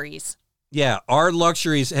luxuries. yeah, our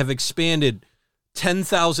luxuries have expanded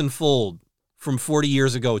 10,000-fold from 40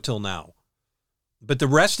 years ago till now. But the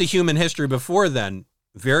rest of human history before then,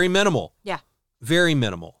 very minimal. Yeah. Very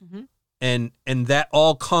minimal. Mhm. And that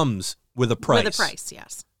all comes with a price. With a price,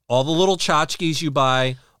 yes. All the little tchotchkes you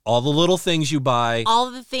buy, all the little things you buy.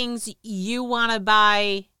 All the things you want to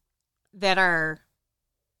buy that are,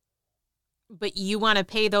 but you want to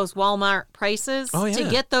pay those Walmart prices Oh, yeah. to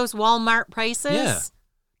get those Walmart prices. Yeah.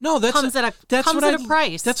 No, that's comes at a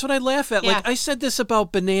price. That's what I laugh at. Yeah. Like I said this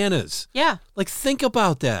about bananas. Yeah. Like think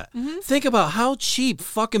about that. Mhm. Think about how cheap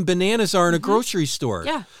fucking bananas are in a grocery store.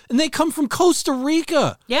 Yeah. And they come from Costa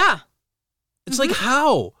Rica. Yeah. It's like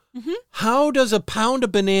how? Mhm. How does a pound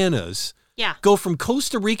of bananas Yeah. go from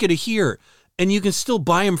Costa Rica to here and you can still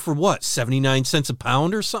buy them for what? 79 cents a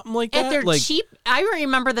pound or something like that? And they're like cheap. I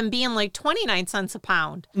remember them being like 29 cents a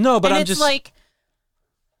pound. No, but and I'm it's just like,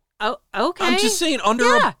 oh, okay. I'm just saying under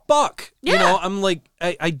Yeah. a buck. You Yeah. know, I'm like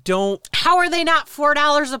I don't How are they not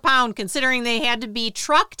 $4 a pound considering they had to be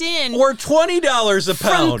trucked in or $20 a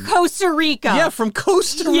pound. from Costa Rica? Yeah, from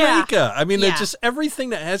Costa Yeah. Rica. I mean, Yeah. there's just everything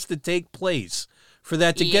that has to take place for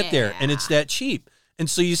that to get there, and it's that cheap. And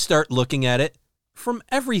so you start looking at it from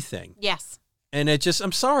everything, Yes. and it just,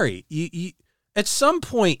 I'm sorry, you at some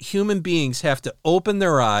point, human beings have to open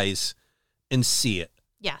their eyes and see it.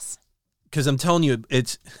 Yes. Because I'm telling you,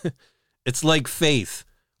 it's it's like faith.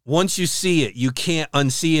 Once you see it, you can't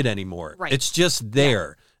unsee it anymore. Right. It's just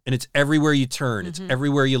there, and it's everywhere you turn. It's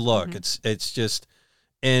everywhere you look. It's just,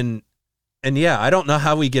 and yeah, I don't know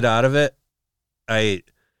how we get out of it. I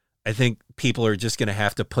think people are just going to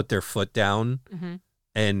have to put their foot down,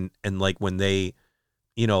 and like when they,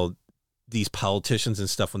 you know, these politicians and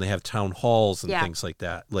stuff, when they have town halls and things like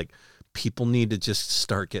that, like people need to just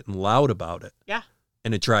start getting loud about it. Yeah.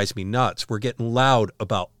 And it drives me nuts. We're getting loud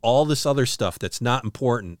about all this other stuff that's not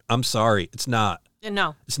important. I'm sorry. It's not.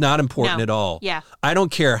 No. It's not important No. at all. Yeah. I don't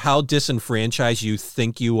care how disenfranchised you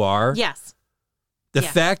think you are. Yes. The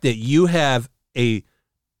Yeah. fact that you have a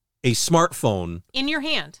smartphone In your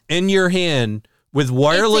hand. in your hand with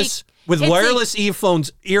wireless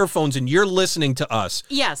earphones and you're listening to us.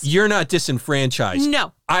 Yes. You're not disenfranchised.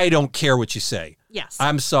 No. I don't care what you say. Yes.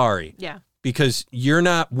 I'm sorry. Yeah. Because you're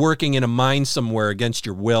not working in a mine somewhere against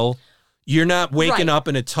your will. You're not waking Right. up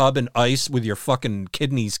in a tub in ice with your fucking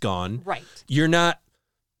kidneys gone. Right. You're not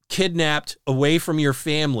kidnapped away from your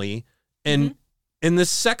family and in the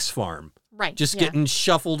sex farm, Right. just Yeah. getting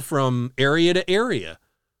shuffled from area to area.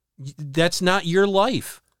 That's not your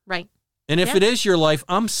life. Right. And if Yeah. it is your life,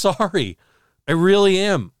 I'm sorry. I really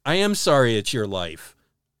am. I am sorry it's your life.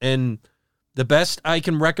 And the best I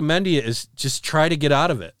can recommend to you is just try to get out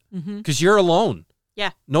of it. Because you're alone.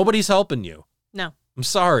 Yeah. Nobody's helping you. No. I'm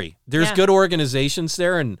sorry. There's Yeah. good organizations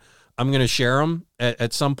there, and I'm going to share them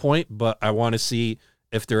at some point, but I want to see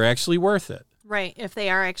if they're actually worth it. Right. If they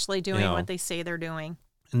are actually doing You know. what they say they're doing.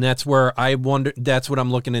 And that's where I wonder, that's what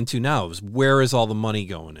I'm looking into now, is where is all the money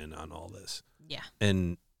going in on all this? Yeah.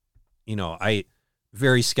 And, you know, I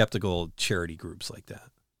very skeptical of charity groups like that,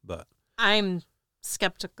 but I'm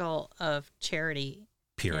skeptical of charity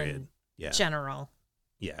period. in Yeah. general.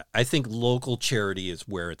 Yeah. I think local charity is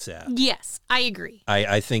where it's at. Yes, I agree.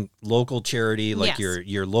 I think local charity, like Yes.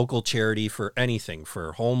 your local charity for anything,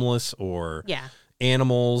 for homeless or Yeah.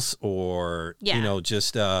 animals or, Yeah. you know,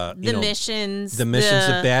 just, The missions. the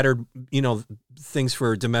battered, you know, things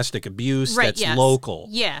for domestic abuse. Right, That's yes. local.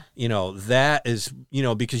 Yeah. You know, that is, you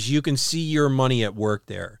know, because you can see your money at work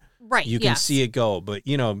there. Right. You can yes. see it go. But,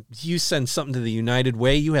 you know, you send something to the United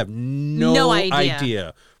Way, you have no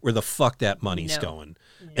idea where the fuck that money's No. going.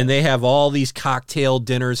 And they have all these cocktail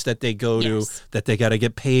dinners that they go to Yes. that they got to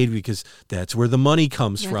get paid because that's where the money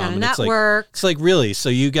comes You're from. gonna And it's network. like really, so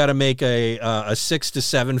you got to make a 6 to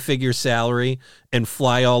 7 figure salary and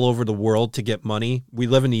fly all over the world to get money. We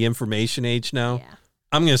live in the information age now. Yeah.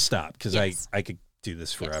 I'm going to stop because Yes. I could do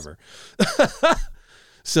this forever.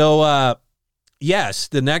 So, yes,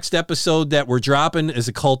 the next episode that we're dropping is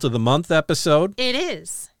a Cult of the Month episode. It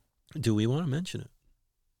is. Do we want to mention it?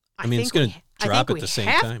 I mean, it's going to drop at the same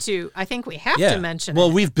time. I think we have to mention it.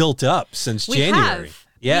 Well, we've built up since January.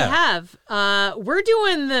 Yeah. We have. We're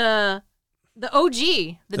doing the OG,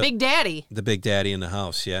 the Big Daddy. The Big Daddy in the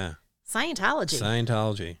house, yeah.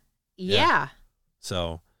 Scientology. Yeah.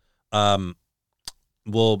 So,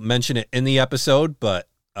 we'll mention it in the episode, but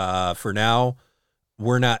for now,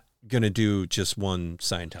 we're not going to do just one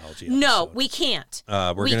Scientology episode. No, we can't.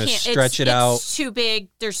 We're going to stretch it out. It's too big.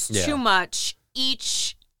 There's too much.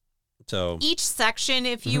 Each section,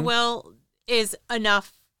 if you will, is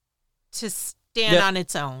enough to stand on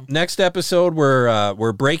its own. Next episode,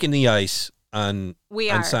 we're breaking the ice on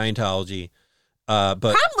Scientology. But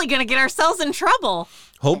probably going to get ourselves in trouble.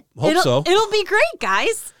 Hope so. It'll be great,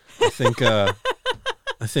 guys. I think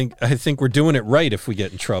we're doing it right if we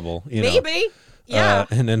get in trouble. Maybe. Yeah.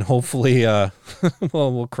 And then hopefully, well,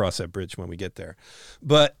 we'll cross that bridge when we get there.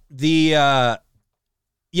 But it's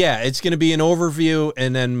going to be an overview,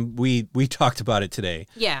 and then we talked about it today.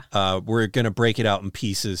 Yeah. We're going to break it out in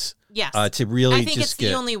pieces. Yes. To really I think it's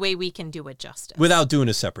the only way we can do it justice. Without doing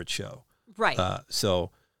a separate show. Right.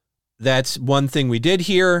 So that's one thing we did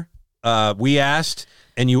here. We asked,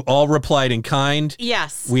 and you all replied in kind.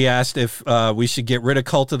 Yes. We asked if we should get rid of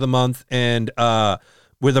Cult of the Month, and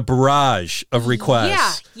with a barrage of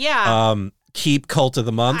requests. Yeah. Keep Cult of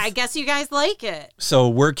the Month. I guess you guys like it. So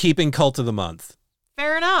we're keeping Cult of the Month.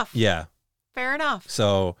 Fair enough. Yeah. Fair enough.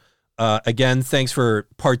 So, again, thanks for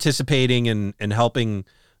participating and helping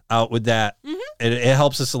out with that. Mm-hmm. It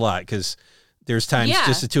helps us a lot because there's times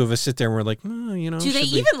just the two of us sit there and we're like, do they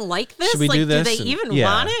even like this? Should we do this? Do they even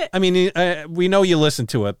want it? I mean, we know you listen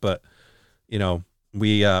to it, but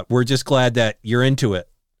we're just glad that you're into it,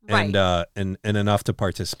 and enough to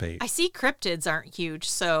participate. I see cryptids aren't huge,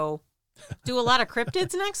 so do a lot of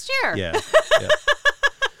cryptids next year. Yeah.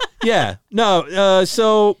 Yeah. No.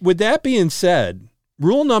 So with that being said,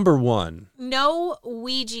 rule number 1. No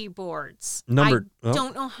Ouija boards. I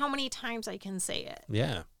don't know how many times I can say it.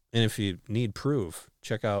 Yeah. And if you need proof,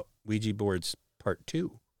 check out Ouija boards part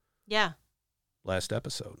 2. Yeah. Last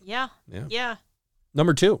episode. Yeah.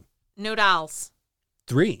 Number 2. No dolls.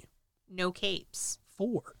 3. No capes.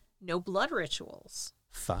 4. No blood rituals.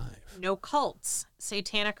 5. No cults,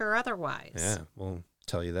 satanic or otherwise. Yeah. We'll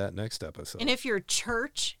tell you that next episode. And if your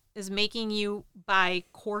church is making you buy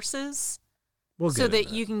courses so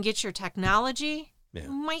that you can get your technology,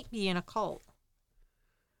 you might be in a cult.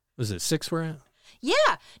 Was it 6 we're at?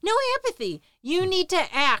 Yeah. No apathy. You need to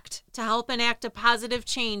act to help enact a positive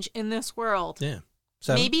change in this world. Yeah.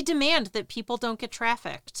 7. Maybe demand that people don't get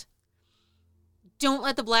trafficked. Don't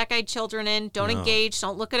let the black-eyed children in. Don't engage.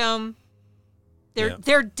 Don't look at them.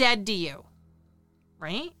 They're dead to you.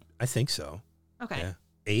 Right? I think so. Okay. Yeah.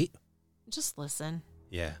 8? Just listen.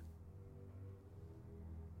 Yeah.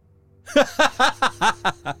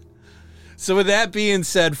 So with that being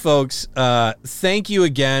said, folks, thank you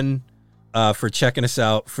again for checking us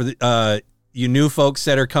out. For the you new folks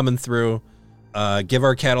that are coming through, give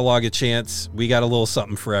our catalog a chance. We got a little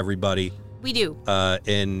something for everybody. We do.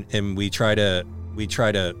 And we try to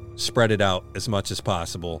spread it out as much as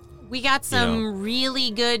possible. We got some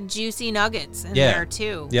really good juicy nuggets in there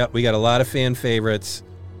too. Yeah, we got a lot of fan favorites.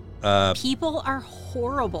 People are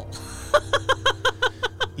horrible.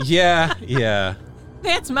 Yeah.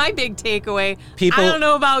 That's my big takeaway. I don't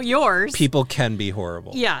know about yours. People can be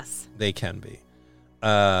horrible. Yes. They can be.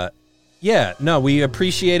 We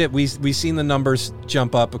appreciate it. We've seen the numbers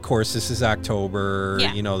jump up. Of course, this is October.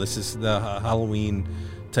 Yeah. This is the Halloween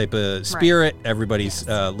type of spirit. Right. Everybody's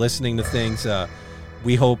listening to things.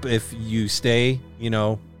 We hope if you stay,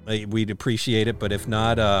 we'd appreciate it. But if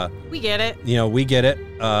not, we get it. We get it.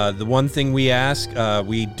 The one thing we ask,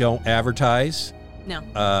 we don't advertise. No.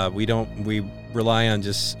 We rely on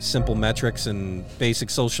just simple metrics and basic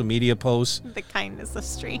social media posts. The kindness of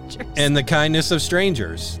strangers. And the kindness of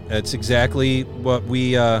strangers. That's exactly what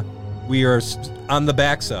we are on the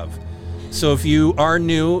backs of. So if you are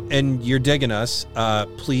new and you're digging us,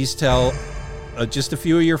 please tell just a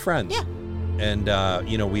few of your friends. Yeah. And,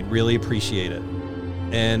 we'd really appreciate it.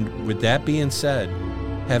 And with that being said,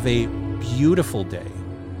 have a beautiful day,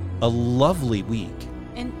 a lovely week.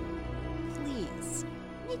 And please,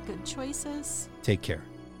 make good choices. Take care.